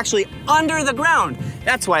carrot is actually under the ground.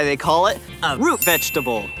 That's why they call it a root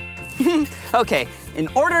vegetable. Okay, in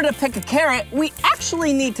order to pick a carrot, we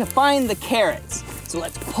actually need to find the carrots. So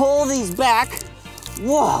let's pull these back.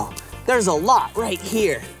 Whoa, there's a lot right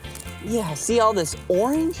here. Yeah, see all this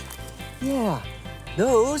orange? Yeah,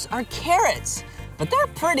 those are carrots, but they're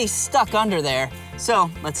pretty stuck under there.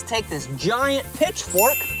 So let's take this giant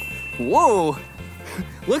pitchfork. Whoa,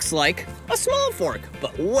 looks like a small fork,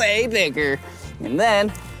 but way bigger. And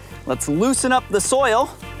then let's loosen up the soil.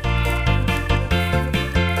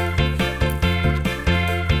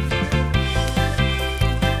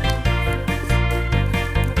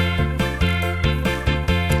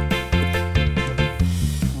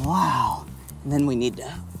 Wow, and then we need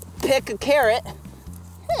to pick a carrot.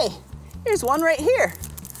 Hey, here's one right here.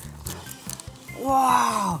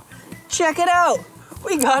 Wow, check it out.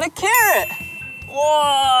 We got a carrot.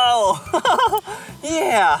 Whoa,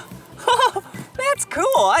 yeah. That's cool,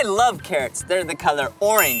 I love carrots. They're the color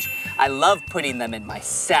orange. I love putting them in my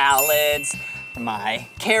salads, my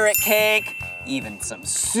carrot cake, even some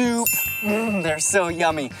soup. They're so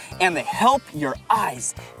yummy. And they help your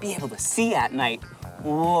eyes be able to see at night.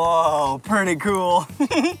 Whoa, pretty cool.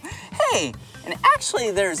 Hey, and actually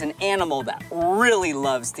there's an animal that really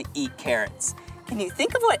loves to eat carrots. Can you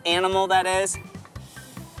think of what animal that is?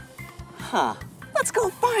 Huh, let's go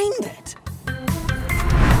find it.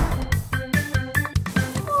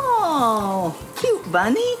 Oh, cute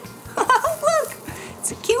bunny. Look,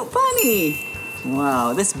 it's a cute bunny.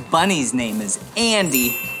 Wow, this bunny's name is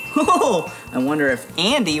Andy. Oh, I wonder if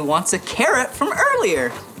Andy wants a carrot from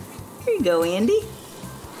earlier. Here you go, Andy.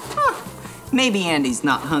 Huh, maybe Andy's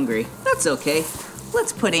not hungry. That's okay.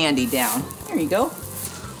 Let's put Andy down. Here you go.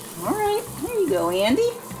 All right, here you go,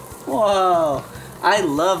 Andy. Whoa, I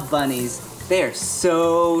love bunnies. They're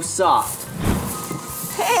so soft.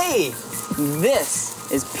 Hey,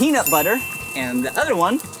 this is peanut butter, and the other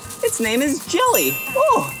one, its name is Jelly.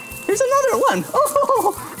 Oh, here's another one.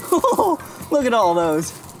 Oh, look at all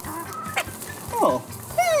those. Oh,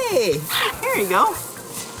 hey, here you go.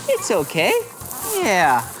 It's okay.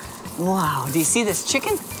 Yeah. Wow, do you see this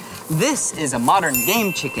chicken? This is a modern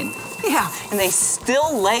game chicken. Yeah, and they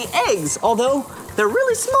still lay eggs, although they're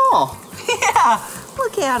really small. Yeah,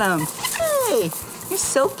 look at them. Hey, you're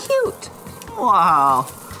so cute. Wow.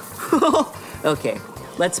 Okay,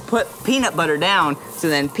 let's put peanut butter down so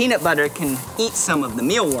then peanut butter can eat some of the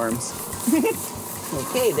mealworms.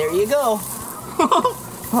 Okay, there you go.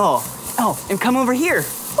 Oh, and come over here.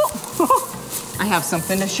 I have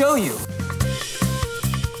something to show you.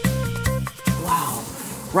 Wow,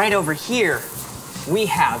 right over here, we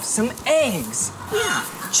have some eggs. Yeah,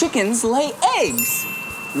 chickens lay eggs.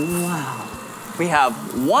 Wow. We have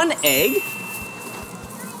 1 egg,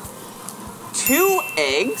 2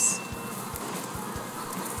 eggs,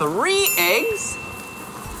 3 eggs,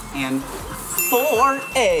 and 4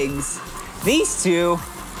 eggs. These 2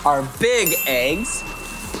 are big eggs,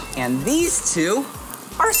 and these 2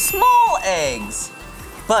 are small eggs.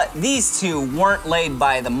 But these 2 weren't laid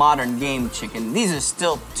by the modern game chicken. These are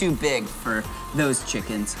still too big for those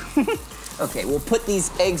chickens. Okay, we'll put these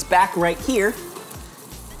eggs back right here,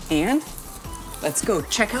 and let's go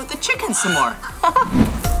check out the chickens some more.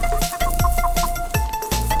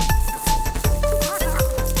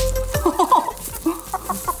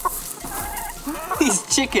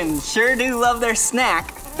 These chickens sure do love their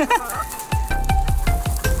snack.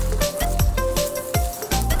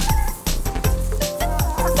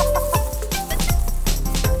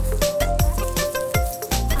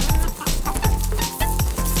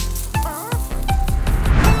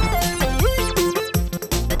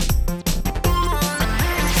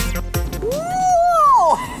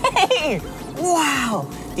 Wow,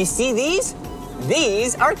 do you see these?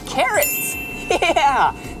 These are carrots.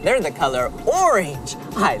 Yeah, they're the color orange.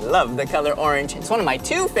 I love the color orange. It's one of my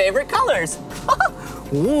 2 favorite colors.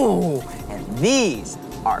 Whoa, and these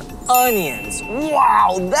are onions.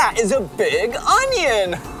 Wow, that is a big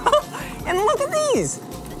onion. And look at these.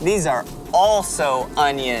 These are also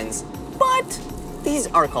onions, but these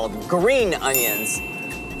are called green onions.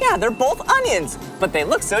 Yeah, they're both onions, but they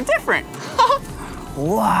look so different.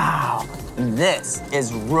 Wow, this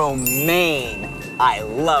is romaine. I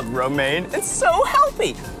love romaine, it's so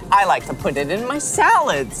healthy. I like to put it in my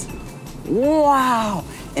salads. Wow,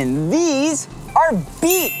 and these are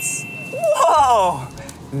beets. Whoa,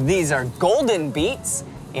 these are golden beets,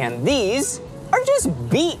 and these are just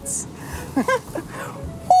beets.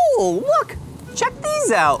 Oh, look, check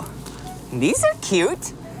these out. These are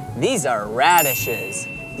cute. These are radishes.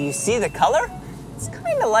 Do you see the color? It's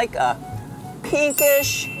kind of like a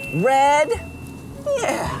pinkish red.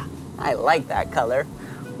 Yeah, I like that color.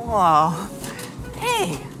 Wow.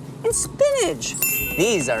 Hey, and spinach.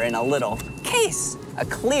 These are in a little case, a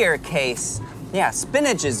clear case. Yeah,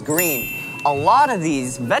 spinach is green. A lot of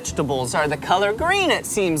these vegetables are the color green, it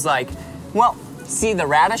seems like. Well, see the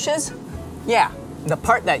radishes? Yeah, the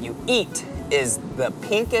part that you eat is the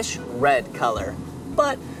pinkish red color.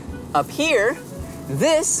 But up here,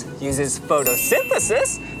 this uses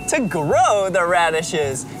photosynthesis to grow the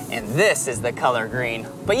radishes. And this is the color green,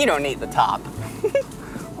 but you don't need the top.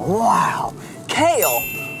 Wow, kale.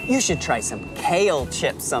 You should try some kale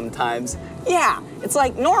chips sometimes. Yeah, it's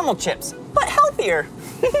like normal chips, but healthier.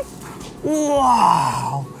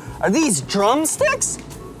 Wow, are these drumsticks?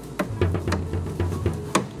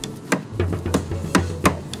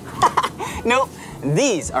 Nope,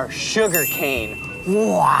 these are sugar cane.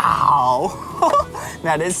 Wow,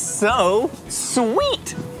 that is so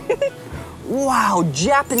sweet. Wow,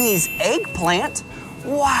 Japanese eggplant.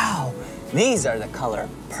 Wow, these are the color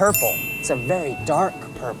purple. It's a very dark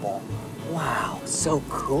purple. Wow, so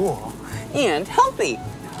cool and healthy.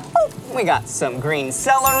 Oh, we got some green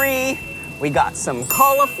celery. We got some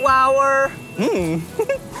cauliflower.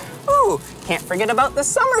 Ooh, can't forget about the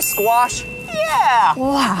summer squash. Yeah,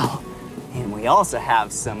 wow. And we also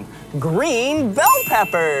have some green bell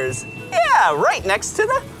peppers. Yeah, right next to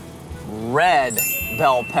the red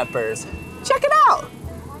bell peppers. Check it out.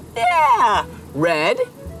 Yeah, red,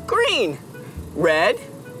 green, red,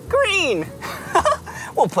 green.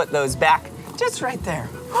 We'll put those back just right there.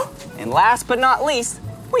 And last but not least,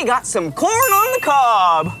 we got some corn on the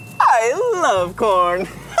cob. I love corn.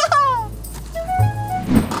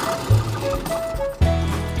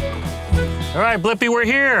 All right, Blippi, we're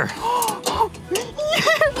here.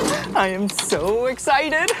 Yeah, I am so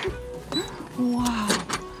excited. Wow,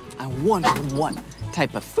 I wonder what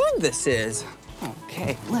type of food this is.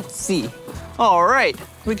 Okay, let's see. All right.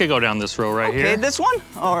 We could go down this row right here. Okay, this one?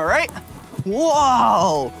 All right.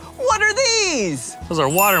 Whoa, what are these? Those are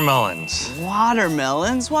watermelons.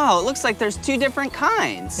 Watermelons? Wow, it looks like there's 2 different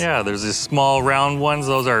kinds. Yeah, there's these small round ones.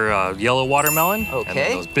 Those are yellow watermelon. Okay. And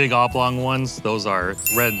then those big oblong ones, those are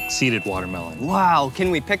red seeded watermelon. Wow, can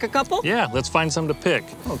we pick a couple? Yeah, let's find some to pick.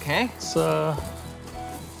 Okay. So,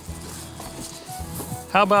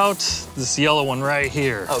 how about this yellow one right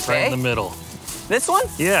here? Okay. Right in the middle. This one?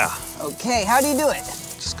 Yeah. Okay, how do you do it?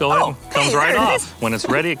 Just go ahead. Comes right off. When it's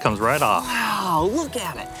ready, it comes right off. Wow, look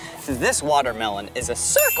at it. This watermelon is a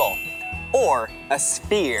circle or a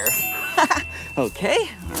sphere. Okay,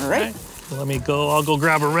 all right. Let me go. I'll go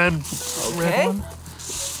grab a red one.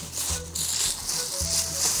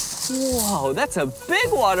 Whoa, that's a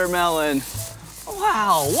big watermelon.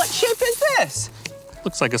 Wow, what shape is this?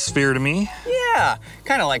 Looks like a sphere to me. Yeah,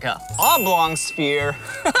 kind of like an oblong sphere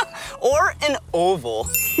or an oval.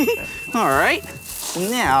 All right,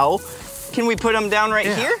 now, can we put them down right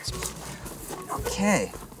here?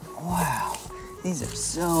 Okay, wow, these are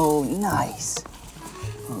so nice.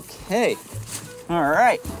 Okay, all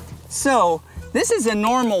right, so this is a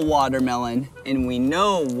normal watermelon and we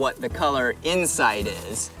know what the color inside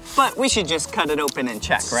is, but we should just cut it open and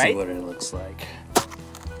check, right? See what it looks like.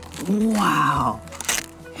 Wow.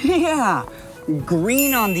 Yeah,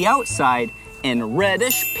 green on the outside and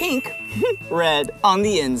reddish pink red on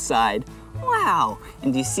the inside. Wow,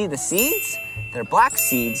 and do you see the seeds? They're black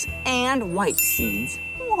seeds and white seeds.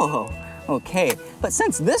 Whoa, okay, but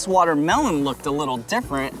since this watermelon looked a little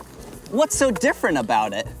different, what's so different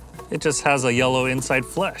about it? It just has a yellow inside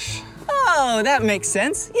flesh. Oh, that makes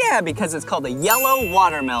sense. Yeah, because it's called a yellow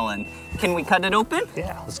watermelon. Can we cut it open?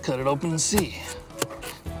 Yeah, let's cut it open and see.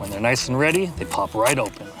 When they're nice and ready, they pop right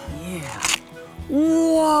open. Yeah.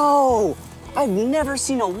 Whoa! I've never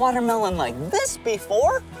seen a watermelon like this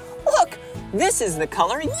before. Look, this is the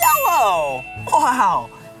color yellow. Wow.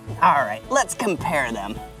 All right, let's compare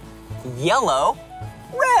them. Yellow,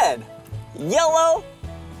 red. Yellow,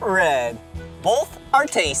 red. Both are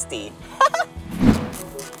tasty.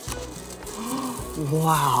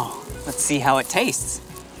 Wow. Let's see how it tastes.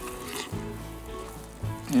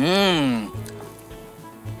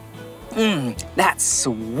 That's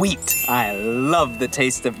sweet. I love the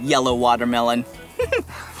taste of yellow watermelon.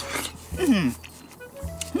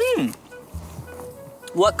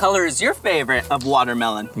 What color is your favorite of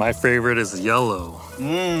watermelon? My favorite is yellow.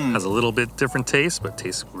 Has a little bit different taste, but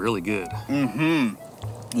tastes really good.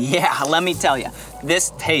 Yeah, let me tell you,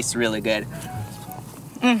 this tastes really good.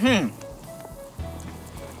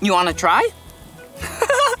 You wanna try?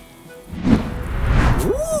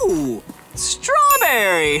 Ooh,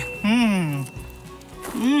 strawberry.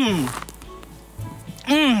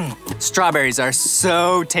 Strawberries are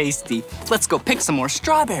so tasty. Let's go pick some more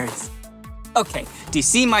strawberries. Okay, do you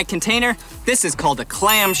see my container? This is called a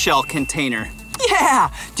clamshell container. Yeah,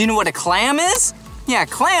 do you know what a clam is? Yeah,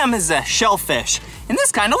 clam is a shellfish, and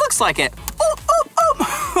this kind of looks like it.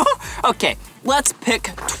 Okay, let's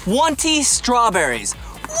pick 20 strawberries.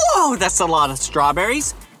 Whoa, that's a lot of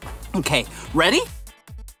strawberries. Okay, ready?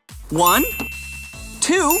 1,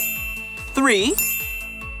 2, 3,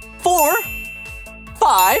 4,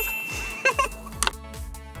 5,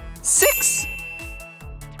 6,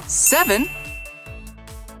 7,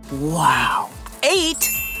 wow, 8,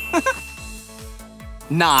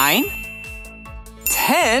 9,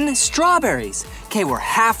 10 strawberries. Okay, we're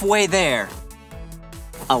halfway there.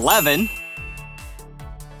 11,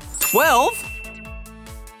 12,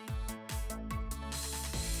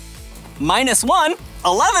 minus 1,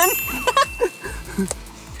 11,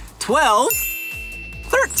 12,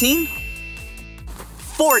 13,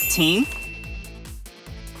 14,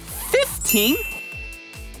 15,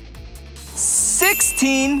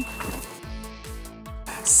 16,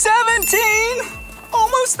 17,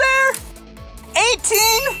 almost there,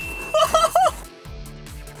 18,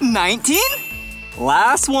 19,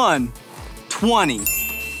 last one, 20.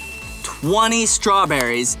 20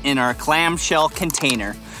 strawberries in our clamshell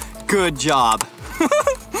container. Good job.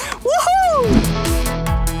 Woohoo!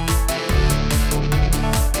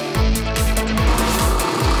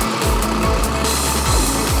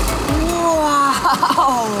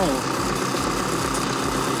 Wow!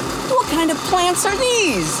 What kind of plants are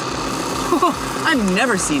these? I've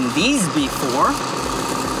never seen these before.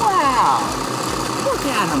 Wow! Look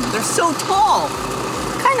at them, they're so tall.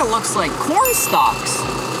 Kind of looks like corn stalks.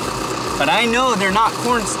 But I know they're not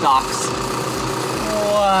corn stalks.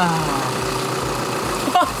 Wow.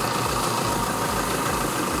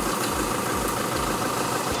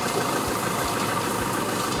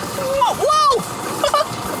 Whoa!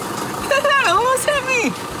 That almost hit me.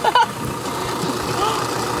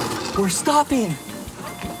 We're stopping.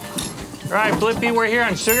 All right, Blippi, we're here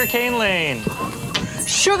on Sugarcane Lane.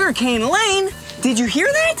 Sugarcane Lane? Did you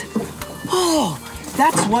hear that? Oh,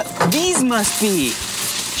 that's what these must be.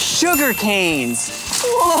 Sugar canes.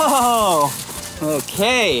 Whoa.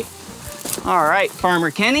 Okay. All right, Farmer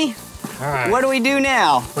Kenny. All right. What do we do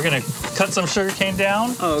now? We're gonna cut some sugarcane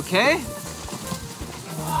down. Okay.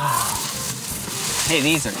 Wow. Hey,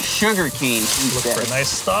 these are sugar canes. Look for a nice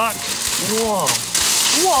stalk. Whoa.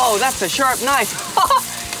 Whoa, that's a sharp knife.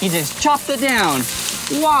 He just chopped it down.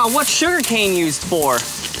 Wow, what's sugarcane used for?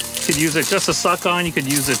 You could use it just to suck on. You could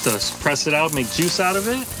use it to press it out, make juice out of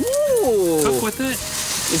it. Ooh. Cook with it.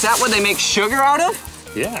 Is that what they make sugar out of?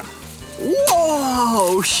 Yeah.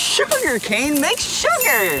 Whoa, sugarcane makes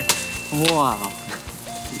sugar. Wow.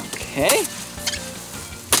 Okay.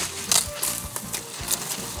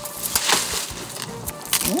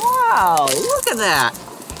 Wow, look at that.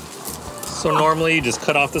 So normally you just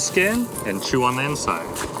cut off the skin and chew on the inside.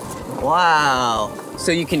 Wow.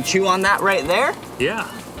 So you can chew on that right there? Yeah.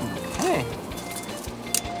 Okay.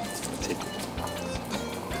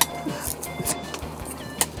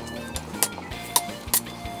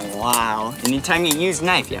 Wow. Anytime you use a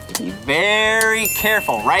knife, you have to be very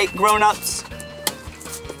careful, right, grown-ups?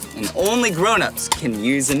 And only grown-ups can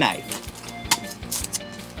use a knife.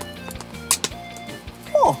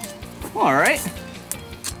 Oh, all right.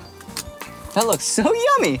 That looks so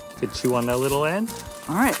yummy. Could chew on that little end.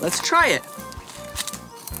 All right, let's try it.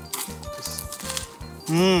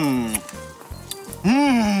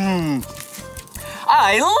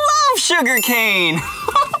 I love sugarcane.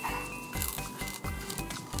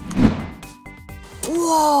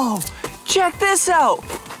 Whoa, check this out.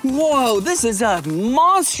 Whoa, this is a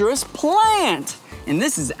monstrous plant. And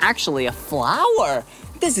this is actually a flower.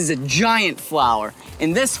 This is a giant flower.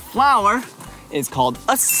 And this flower is called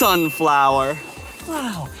a sunflower.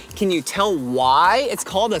 Wow, can you tell why it's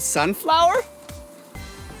called a sunflower?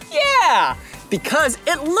 Yeah, because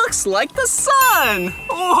it looks like the sun.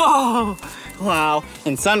 Whoa, wow,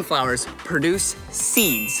 and sunflowers produce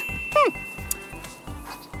seeds.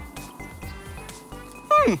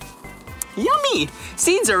 Yummy,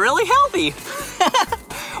 seeds are really healthy.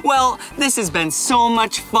 Well, this has been so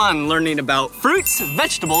much fun learning about fruits,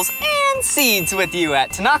 vegetables, and seeds with you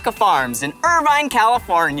at Tanaka Farms in Irvine,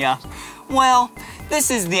 California. Well, this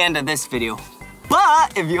is the end of this video.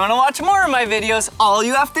 But if you want to watch more of my videos, all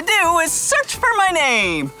you have to do is search for my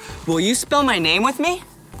name. Will you spell my name with me?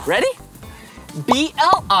 Ready?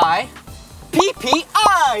 B-L-I-P-P-I,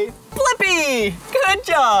 Blippi. Good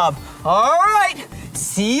job. All right,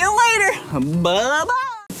 see you later. Bye-bye.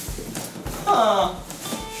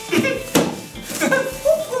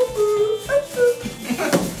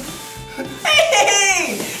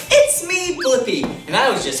 Hey, it's me, Blippi, and I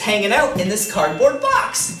was just hanging out in this cardboard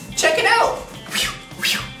box. Check it out.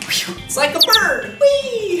 It's like a bird.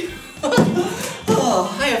 Whee!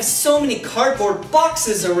 Oh, I have so many cardboard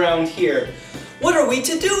boxes around here. What are we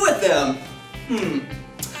to do with them?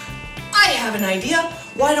 I have an idea.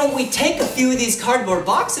 Why don't we take a few of these cardboard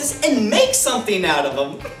boxes and make something out of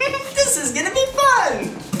them? This is gonna be fun.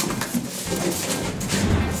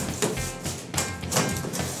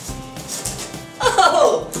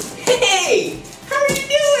 Oh, hey, how are you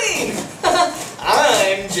doing?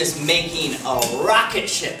 I'm just making a rocket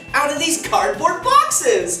ship out of these cardboard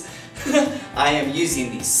boxes. I am using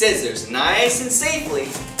these scissors nice and safely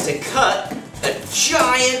to cut a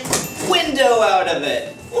giant window out of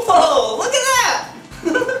it. Whoa, look at that.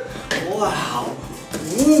 Wow.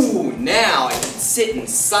 Ooh, now I can sit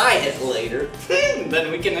inside it later. Then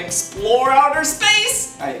we can explore outer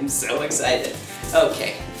space. I am so excited.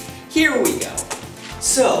 Okay, here we go.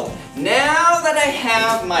 So, now that I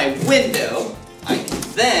have my window, I can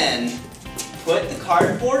then put the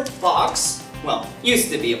cardboard box, well, used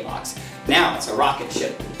to be a box, now it's a rocket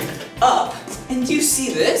ship, up. And do you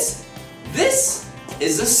see this? This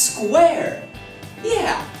is a square.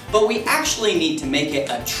 Yeah, but we actually need to make it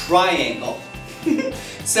a triangle.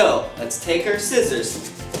 So, let's take our scissors.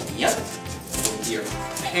 Yep, with your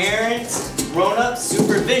parents' grown-up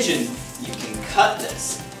supervision, you can cut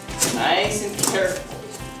this nice and carefully.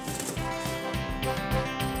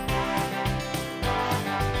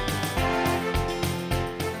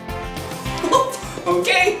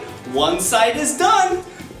 Okay, one side is done.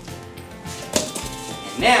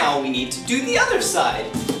 And now we need to do the other side.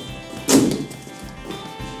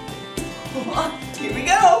 Here we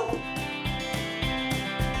go.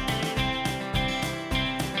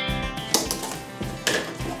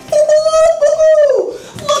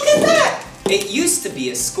 Look at that! It used to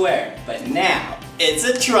be a square, but now it's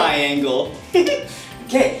a triangle.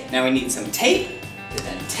 Okay, now we need some tape, and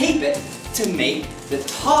then tape it to make the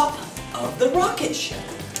top of the rocket ship.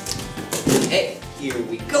 Okay, here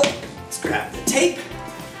we go. Let's grab the tape,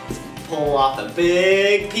 pull off a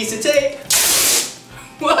big piece of tape.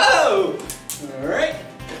 Whoa! All right,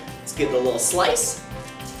 let's give it a little slice.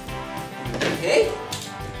 Okay,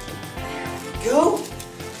 there we go.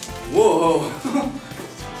 Whoa!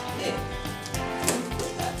 Okay,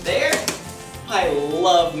 put that there. I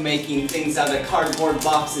love making things out of cardboard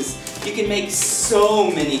boxes. you can make so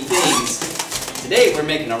many things. Today we're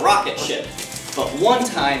making a rocket ship, but one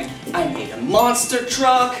time I made a monster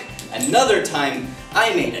truck, another time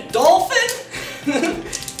I made a dolphin,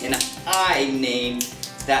 and I named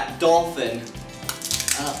that dolphin,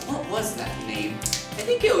 what was that name? I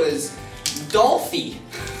think it was Dolphy.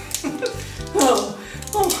 Oh,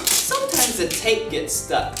 sometimes the tape gets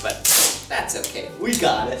stuck, but that's okay, we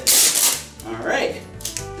got it. All right,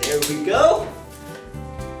 there we go.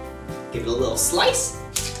 Give it a little slice.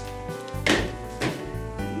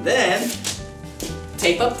 And then,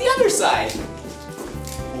 tape up the other side.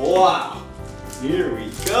 Wow, here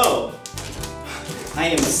we go. I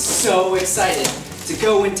am so excited to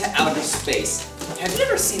go into outer space. Have you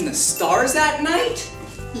ever seen the stars at night?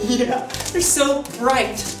 Yeah, they're so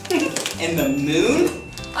bright. And the moon?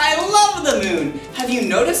 I love the moon. Have you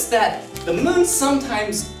noticed that the moon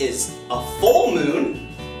sometimes is a full moon?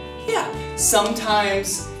 Yeah,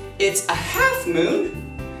 sometimes it's a half moon,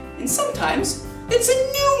 and sometimes it's a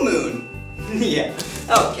new moon. Yeah,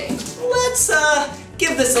 okay, let's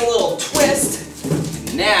give this a little twist.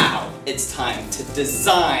 And now it's time to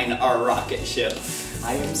design our rocket ship.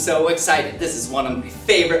 I am so excited. This is one of my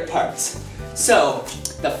favorite parts. So,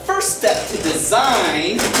 the first step to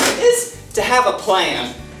design is to have a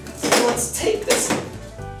plan. So let's take this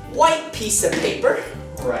white piece of paper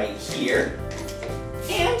right here,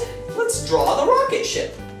 and let's draw the rocket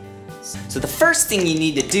ship. So the first thing you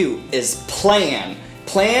need to do is plan.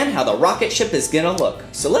 Plan how the rocket ship is gonna look.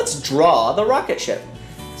 So let's draw the rocket ship.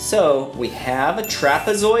 So we have a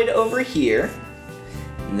trapezoid over here,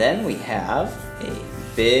 and then we have a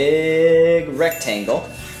big rectangle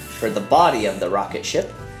for the body of the rocket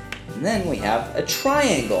ship, and then we have a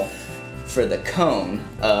triangle for the cone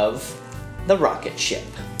of the rocket ship.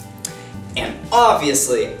 And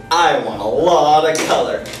obviously, I want a lot of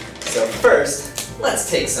color. So first, let's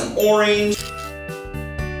take some orange.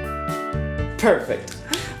 Perfect.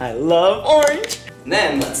 I love orange. And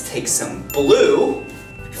then let's take some blue.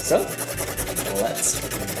 So, let's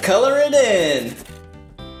color it in.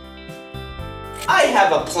 I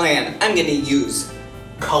have a plan. I'm gonna use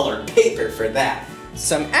colored paper for that.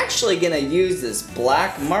 So I'm actually gonna use this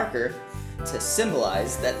black marker to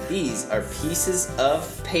symbolize that these are pieces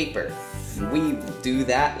of paper. We will do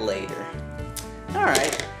that later. All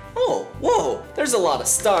right. Oh, whoa, there's a lot of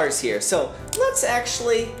stars here. So let's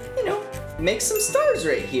actually, make some stars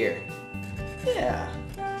right here. Yeah,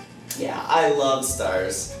 I love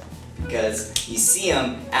stars because you see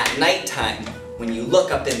them at nighttime when you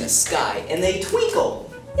look up in the sky and they twinkle.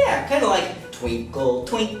 Yeah, kind of like twinkle,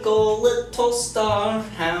 twinkle, little star,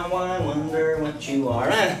 how I wonder what you are.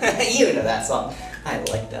 You know that song. I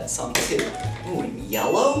like that song too. Ooh, and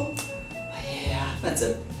yellow? Yeah, that's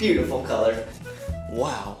a beautiful color.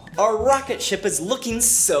 Wow, our rocket ship is looking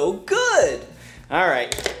so good. All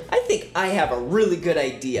right, I think I have a really good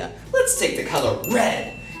idea. Let's take the color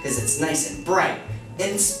red, because it's nice and bright,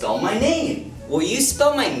 and spell my name. Will you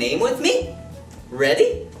spell my name with me?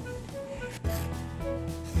 Ready?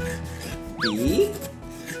 B-L-I-P-P-I.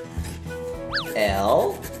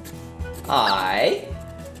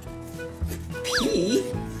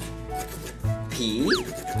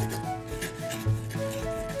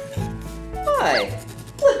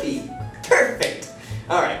 Blippi. Perfect.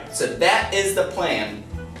 All right, so that is the plan.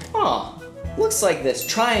 Huh, looks like this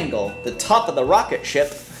triangle, the top of the rocket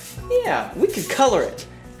ship, yeah, we could color it.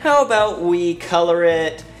 How about we color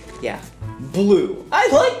it, blue. I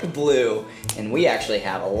like blue. And we actually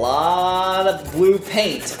have a lot of blue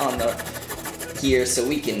paint on here, so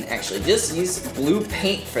we can actually just use blue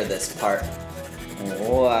paint for this part.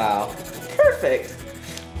 Wow, perfect.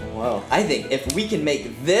 Whoa, I think if we can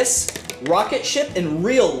make this rocket ship in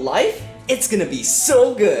real life, it's gonna be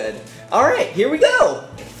so good. All right, here we go.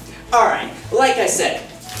 All right, like I said,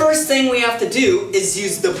 first thing we have to do is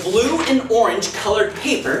use the blue and orange colored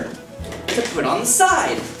paper to put on the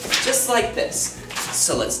side, just like this.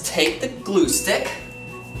 So let's take the glue stick.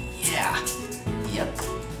 Yep.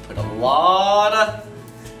 Put a lot of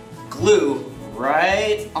glue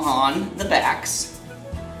right on the backs.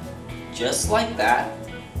 Just like that.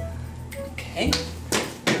 Okay.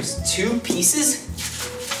 There's two pieces.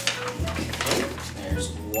 Okay.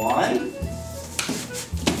 There's one.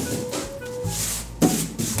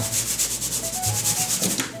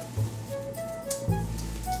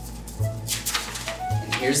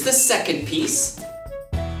 And here's the second piece.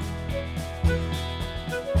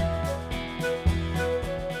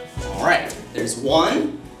 Alright, there's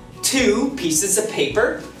 1, 2 pieces of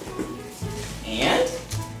paper, and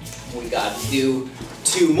we got to do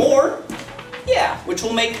 2 more, which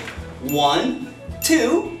will make 1,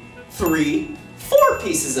 2, 3, 4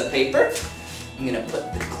 pieces of paper. I'm gonna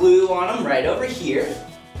put the glue on them right over here.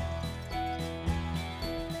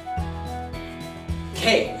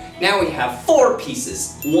 Okay, now we have 4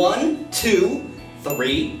 pieces. 1, 2,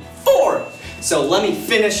 3, 4. So let me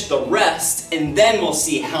finish the rest and then we'll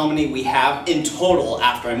see how many we have in total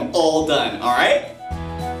after I'm all done, all right?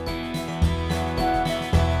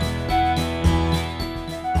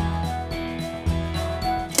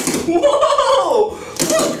 Whoa!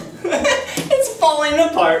 Look! It's falling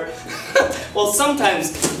apart. Well,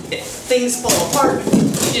 sometimes things fall apart.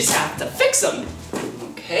 You just have to fix them.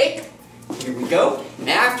 Okay, here we go. And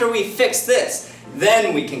after we fix this,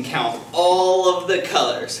 then we can count all of the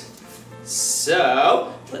colors.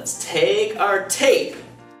 So, let's take our tape.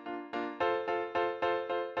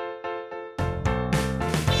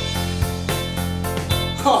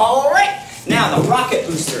 All right, now the rocket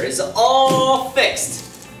booster is all fixed.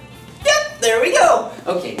 Yep, there we go.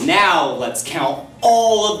 Okay, now let's count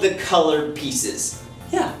all of the colored pieces.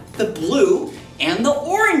 Yeah, the blue and the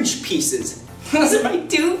orange pieces. Those are my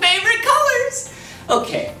 2 favorite colors.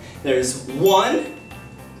 Okay, there's 1,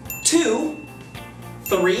 2,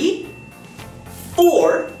 3,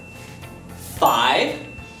 4, 5,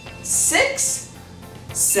 6,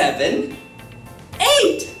 7,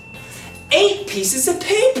 8. 8 pieces of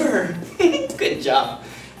paper. Good job.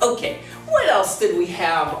 Okay, what else did we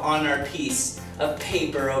have on our piece of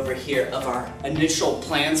paper over here of our initial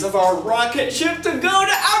plans of our rocket ship to go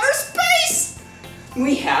to outer space?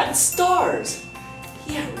 We had stars.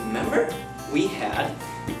 Yeah, remember? We had a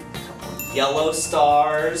couple of yellow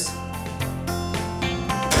stars.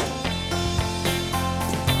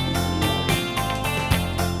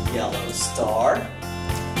 Yellow star.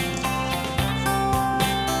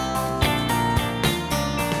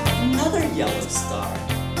 Another yellow star.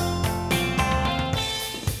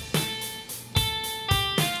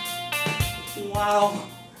 Wow.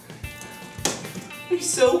 They're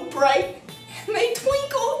so bright and they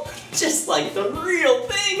twinkle just like the real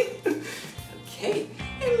thing. Okay,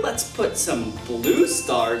 and let's put some blue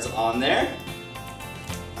stars on there.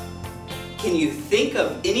 Can you think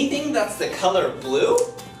of anything that's the color blue?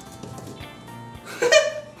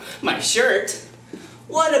 My shirt.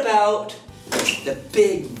 What about the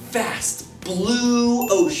big, vast blue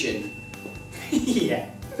ocean? Yeah.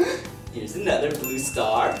 Here's another blue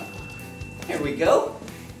star. There we go.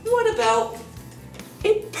 What about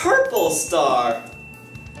a purple star?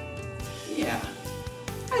 Yeah.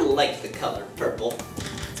 I like the color purple.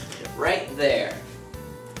 Put it right there.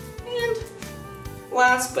 And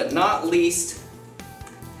last but not least,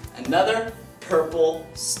 another purple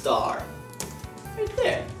star. Right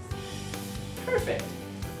there. Perfect.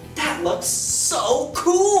 That looks so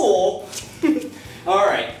cool!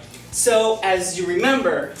 Alright, so as you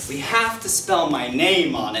remember, we have to spell my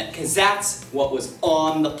name on it because that's what was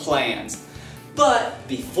on the plans. But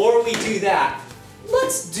before we do that,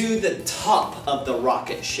 let's do the top of the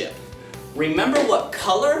rocket ship. Remember what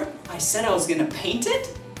color I said I was going to paint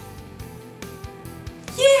it?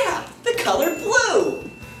 Yeah, the color blue!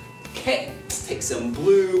 Okay, let's take some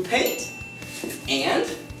blue paint and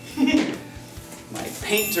my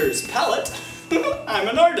painter's palette. I'm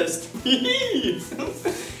an artist.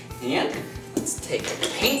 And let's take a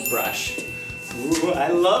paintbrush. Ooh, I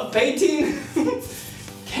love painting.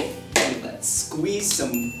 Okay, and let's squeeze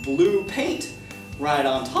some blue paint right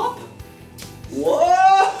on top.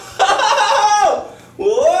 Whoa!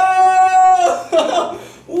 Whoa!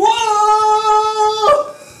 Whoa!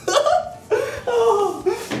 Oh,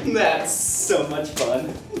 that's so much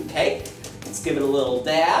fun. Okay, let's give it a little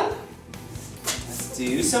dab. Let's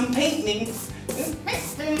do some painting. There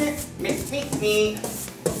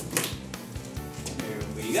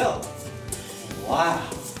we go. Wow.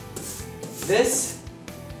 This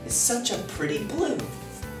is such a pretty blue.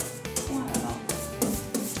 Wow.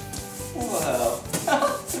 Whoa.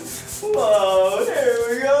 Whoa, there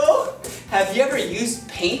we go. Have you ever used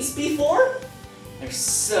paints before? They're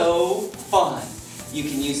so fun. You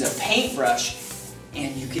can use a paintbrush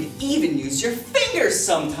and you can even use your fingers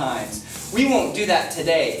sometimes. We won't do that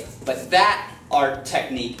today, but that art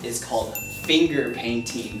technique is called finger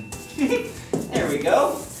painting. There we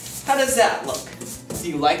go. How does that look? Do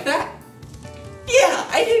you like that? Yeah,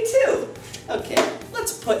 I do too. Okay,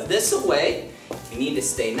 let's put this away. We need to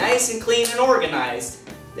stay nice and clean and organized.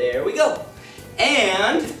 There we go.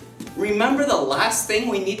 And remember the last thing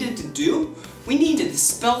we needed to do? We needed to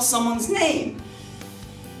spell someone's name.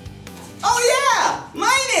 Oh yeah,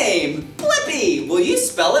 my name, Blippi. Will you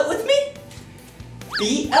spell it with me?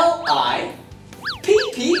 B-L-I-P-P-I.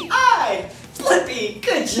 Blippi,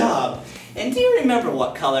 good job. And do you remember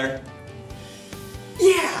what color?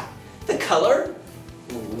 Yeah, the color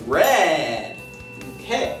red.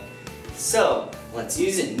 Okay, so let's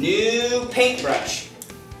use a new paintbrush.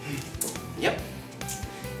 Yep.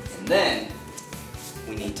 And then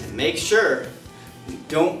we need to make sure we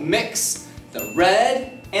don't mix the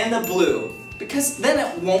red and the blue, because then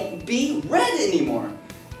it won't be red anymore.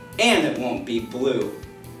 And it won't be blue.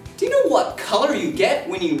 Do you know what color you get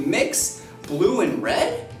when you mix blue and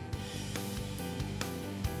red?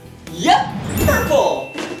 Yep,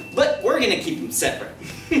 purple! But we're gonna keep them separate.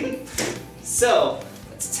 So,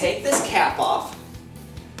 let's take this cap off.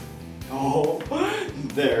 Oh,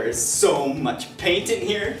 there is so much paint in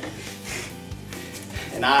here.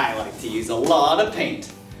 And I like to use a lot of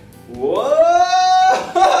paint. Whoa!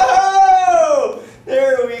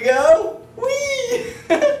 There we go. Whee!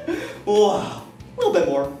 Wow, a little bit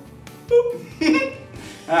more.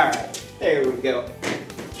 All right, there we go.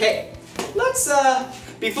 Okay, let's,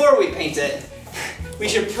 before we paint it, we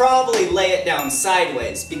should probably lay it down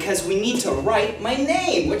sideways because we need to write my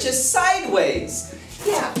name, which is sideways.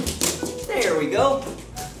 Yeah, there we go,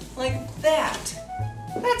 like that.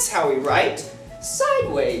 That's how we write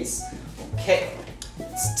sideways. Okay,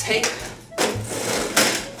 let's take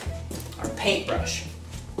our paintbrush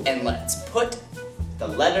and let's put the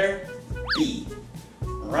letter B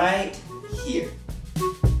right here.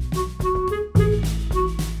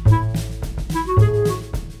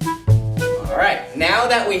 Alright, now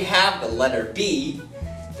that we have the letter B,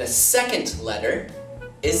 the second letter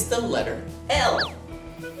is the letter L.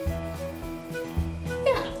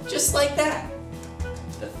 Yeah, just like that.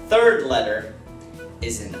 The third letter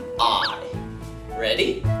is an I.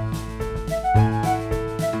 Ready?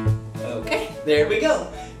 Okay, there we go.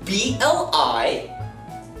 B-L-I.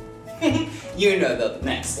 You know the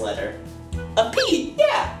next letter. A P,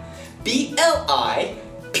 yeah.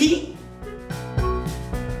 B-L-I-P.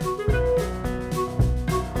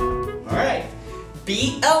 Alright.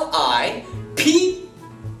 B-L-I-P.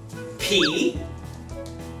 P.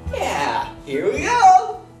 Yeah, here we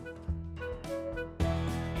go.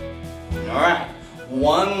 Alright,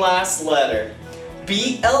 one last letter.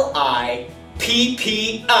 B-L-I-P-P-I.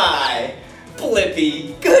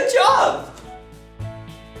 Blippi, good job!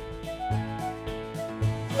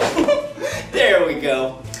 There we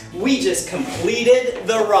go. We just completed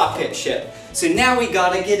the rocket ship. So now we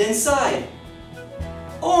gotta get inside.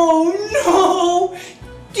 Oh no!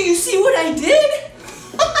 Do you see what I did?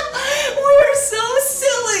 We're so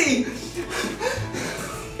silly!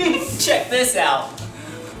 Check this out.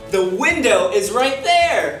 The window is right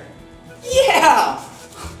there. Yeah!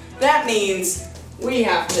 That means we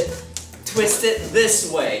have to twist it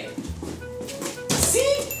this way.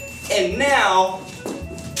 See? And now,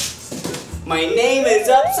 my name is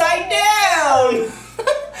upside down!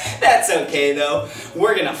 That's okay though.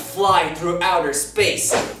 We're gonna fly through outer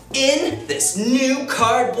space in this new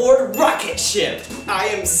cardboard rocket ship. I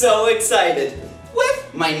am so excited.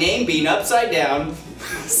 With my name being upside down.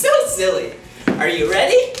 So silly. Are you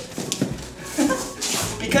ready?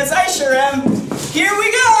 Because I sure am. Here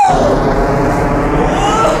we go!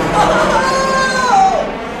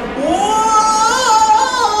 Whoa!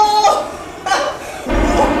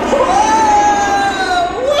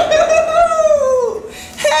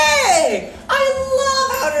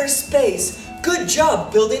 Space. Good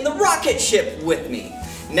job building the rocket ship with me.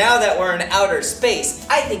 Now that we're in outer space,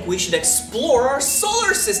 I think we should explore our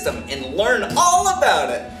solar system and learn all about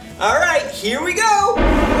it. All right, here we go. Whoa!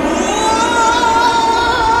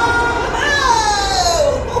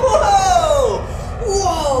 Whoa!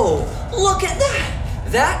 Whoa! Look at that.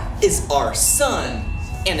 That is our sun,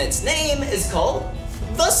 and its name is called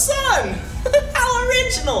the sun. How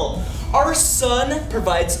original. Our sun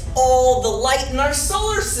provides all the light in our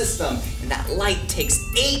solar system, and that light takes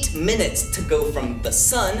 8 minutes to go from the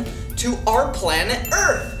sun to our planet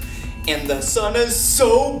Earth. And the sun is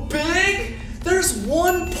so big, there's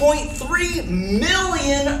 1.3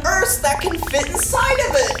 million Earths that can fit inside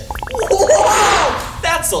of it. Whoa!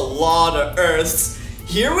 That's a lot of Earths.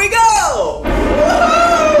 Here we go!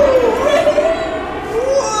 Whoa!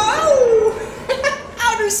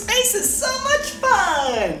 Outer space is so much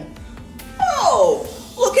fun! Oh,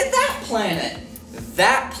 look at that planet.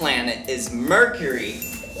 That planet is Mercury.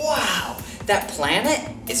 Wow, that planet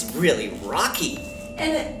is really rocky.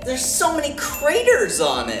 And there's so many craters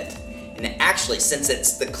on it. And actually, since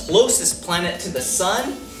it's the closest planet to the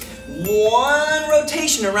sun, one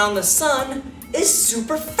rotation around the sun is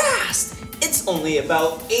super fast. It's only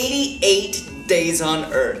about 88 days on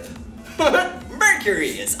Earth.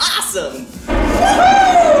 Mercury is awesome.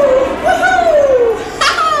 Woohoo! Woohoo!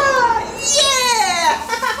 Yeah!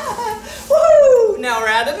 Woo! Now we're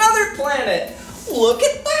at another planet. Look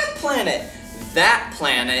at that planet. That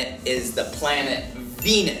planet is the planet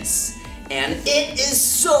Venus. And it is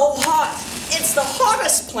so hot. It's the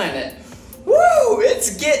hottest planet. Woo,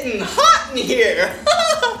 it's getting hot in here.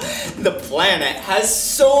 The planet has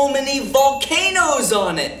so many volcanoes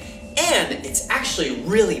on it. And it's actually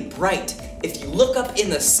really bright. If you look up in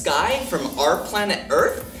the sky from our planet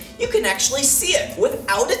Earth, you can actually see it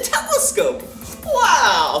without a telescope.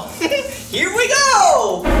 Wow, here we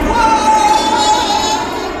go. Whoa!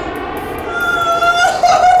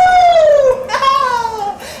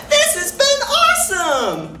 This has been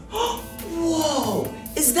awesome. Whoa,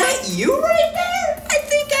 is that you right there? I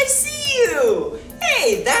think I see you.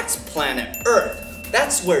 Hey, that's planet Earth.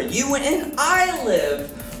 That's where you and I live.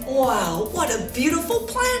 Wow, what a beautiful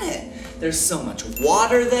planet. There's so much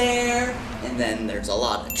water there, and then there's a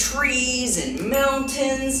lot of trees and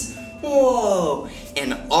mountains. Whoa,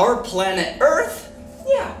 and our planet Earth,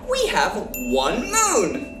 yeah, we have one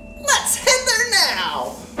moon. Let's head there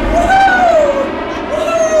now. Woo!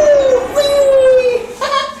 Woo! Whee!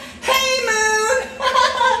 Hey, moon!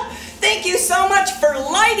 Thank you so much for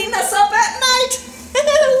lighting us up at night.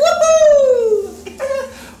 Woohoo!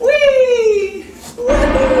 Whee!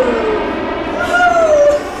 Woohoo!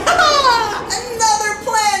 Another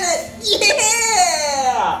planet!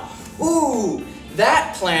 Yeah! Ooh,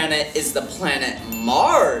 that planet is the planet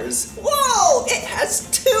Mars. Whoa, it has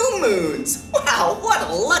 2 moons. Wow, what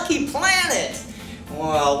a lucky planet.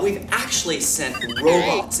 Wow, we've actually sent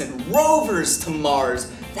robots and rovers to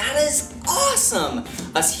Mars. That is awesome.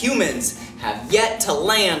 Us humans have yet to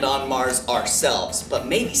land on Mars ourselves, but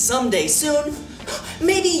maybe someday soon,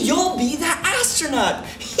 maybe you'll be the astronaut.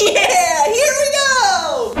 Yeah, here we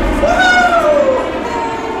go! Woo!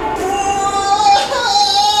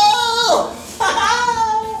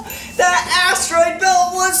 Whoa! That asteroid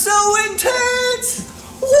belt was so intense!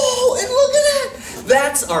 Whoa, and look at that!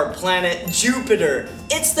 That's our planet Jupiter.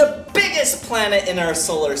 It's the biggest planet in our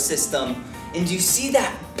solar system. And do you see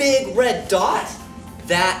that big red dot?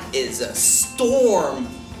 That is a storm.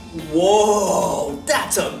 Whoa,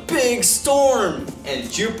 that's a big storm. And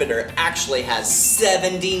Jupiter actually has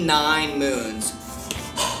 79 moons.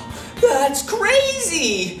 That's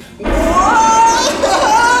crazy. Whoa!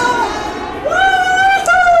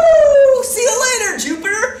 Woo! See you later,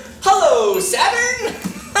 Jupiter. Hello, Saturn.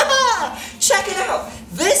 Check it out.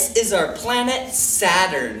 This is our planet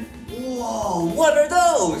Saturn. Whoa, what are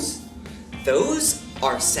those? Those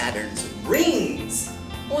are Saturn's rings.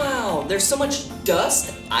 Wow, there's so much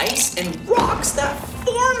dust, ice, and rocks that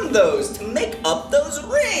form those to make up those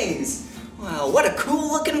rings. Wow, what a cool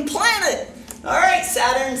looking planet. All right,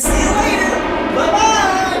 Saturn, see you later.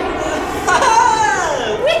 Bye-bye.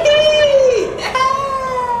 Whee!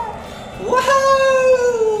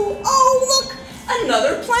 Whoa! Oh, look,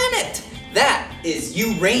 another planet. That is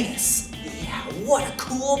Uranus. Yeah, what a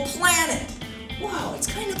cool planet. Wow, it's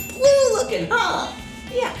kind of blue looking, huh?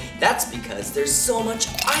 Yeah, that's because there's so much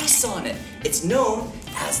ice on it. It's known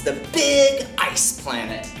as the Big Ice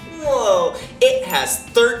Planet. Whoa, it has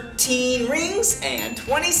 13 rings and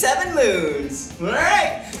 27 moons. All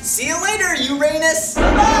right, see you later, Uranus.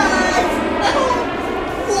 Bye-bye.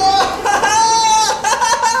 Whoa,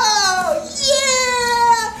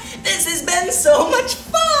 yeah, this has been so much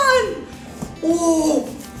fun. Whoa,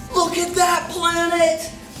 look at that planet.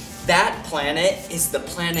 That planet is the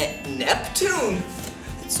planet Neptune.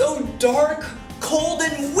 It's so dark, cold,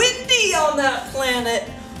 and windy on that planet.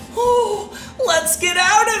 Oh, let's get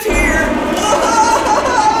out of here.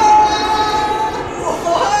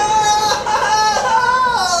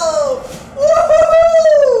 Whoa!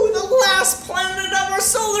 Woohoo! The last planet of our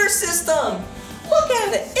solar system. Look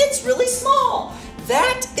at it, it's really small.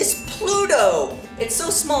 That is Pluto. It's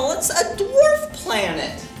so small, it's a dwarf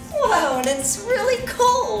planet. Wow, and it's really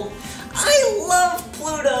cold. I love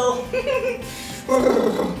Pluto.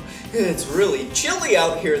 It's really chilly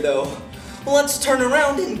out here though. Let's turn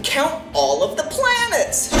around and count all of the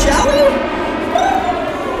planets, shall we?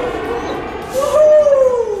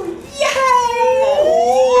 Woo! Yay!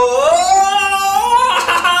 Whoa!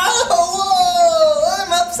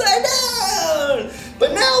 I'm upside down.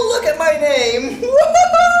 But now look at my name.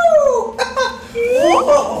 Woo!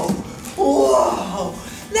 Whoa! Whoa!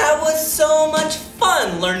 That was so much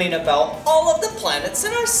fun learning about all of the planets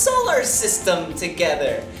in our solar system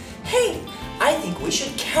together. Hey, I think we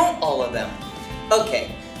should count all of them.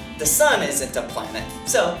 Okay, the sun isn't a planet,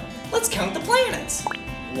 so let's count the planets.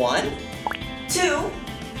 1, 2,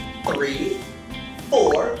 3,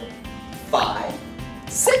 4, 5,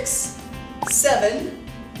 6, 7,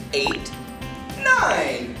 8,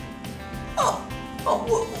 9. Oh,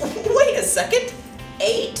 wait a second.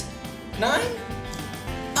 8, 9?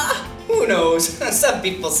 who knows? Some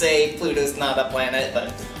people say Pluto's not a planet,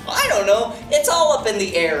 but I don't know. It's all up in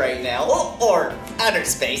the air right now, or outer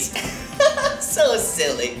space. So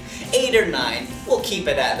silly. 8 or 9, we'll keep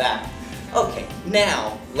it at that. Okay,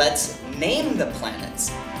 now let's name the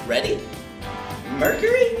planets. Ready?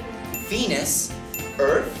 Mercury, Venus,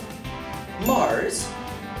 Earth, Mars,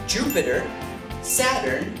 Jupiter,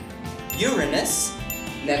 Saturn, Uranus,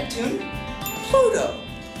 Neptune, Pluto.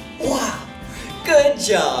 Wow, good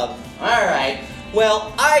job. All right,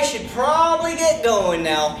 well, I should probably get going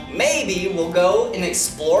now. Maybe we'll go and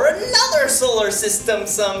explore another solar system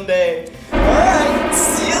someday. All right,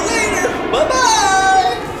 see you later.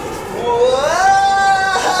 Bye-bye. Whoa.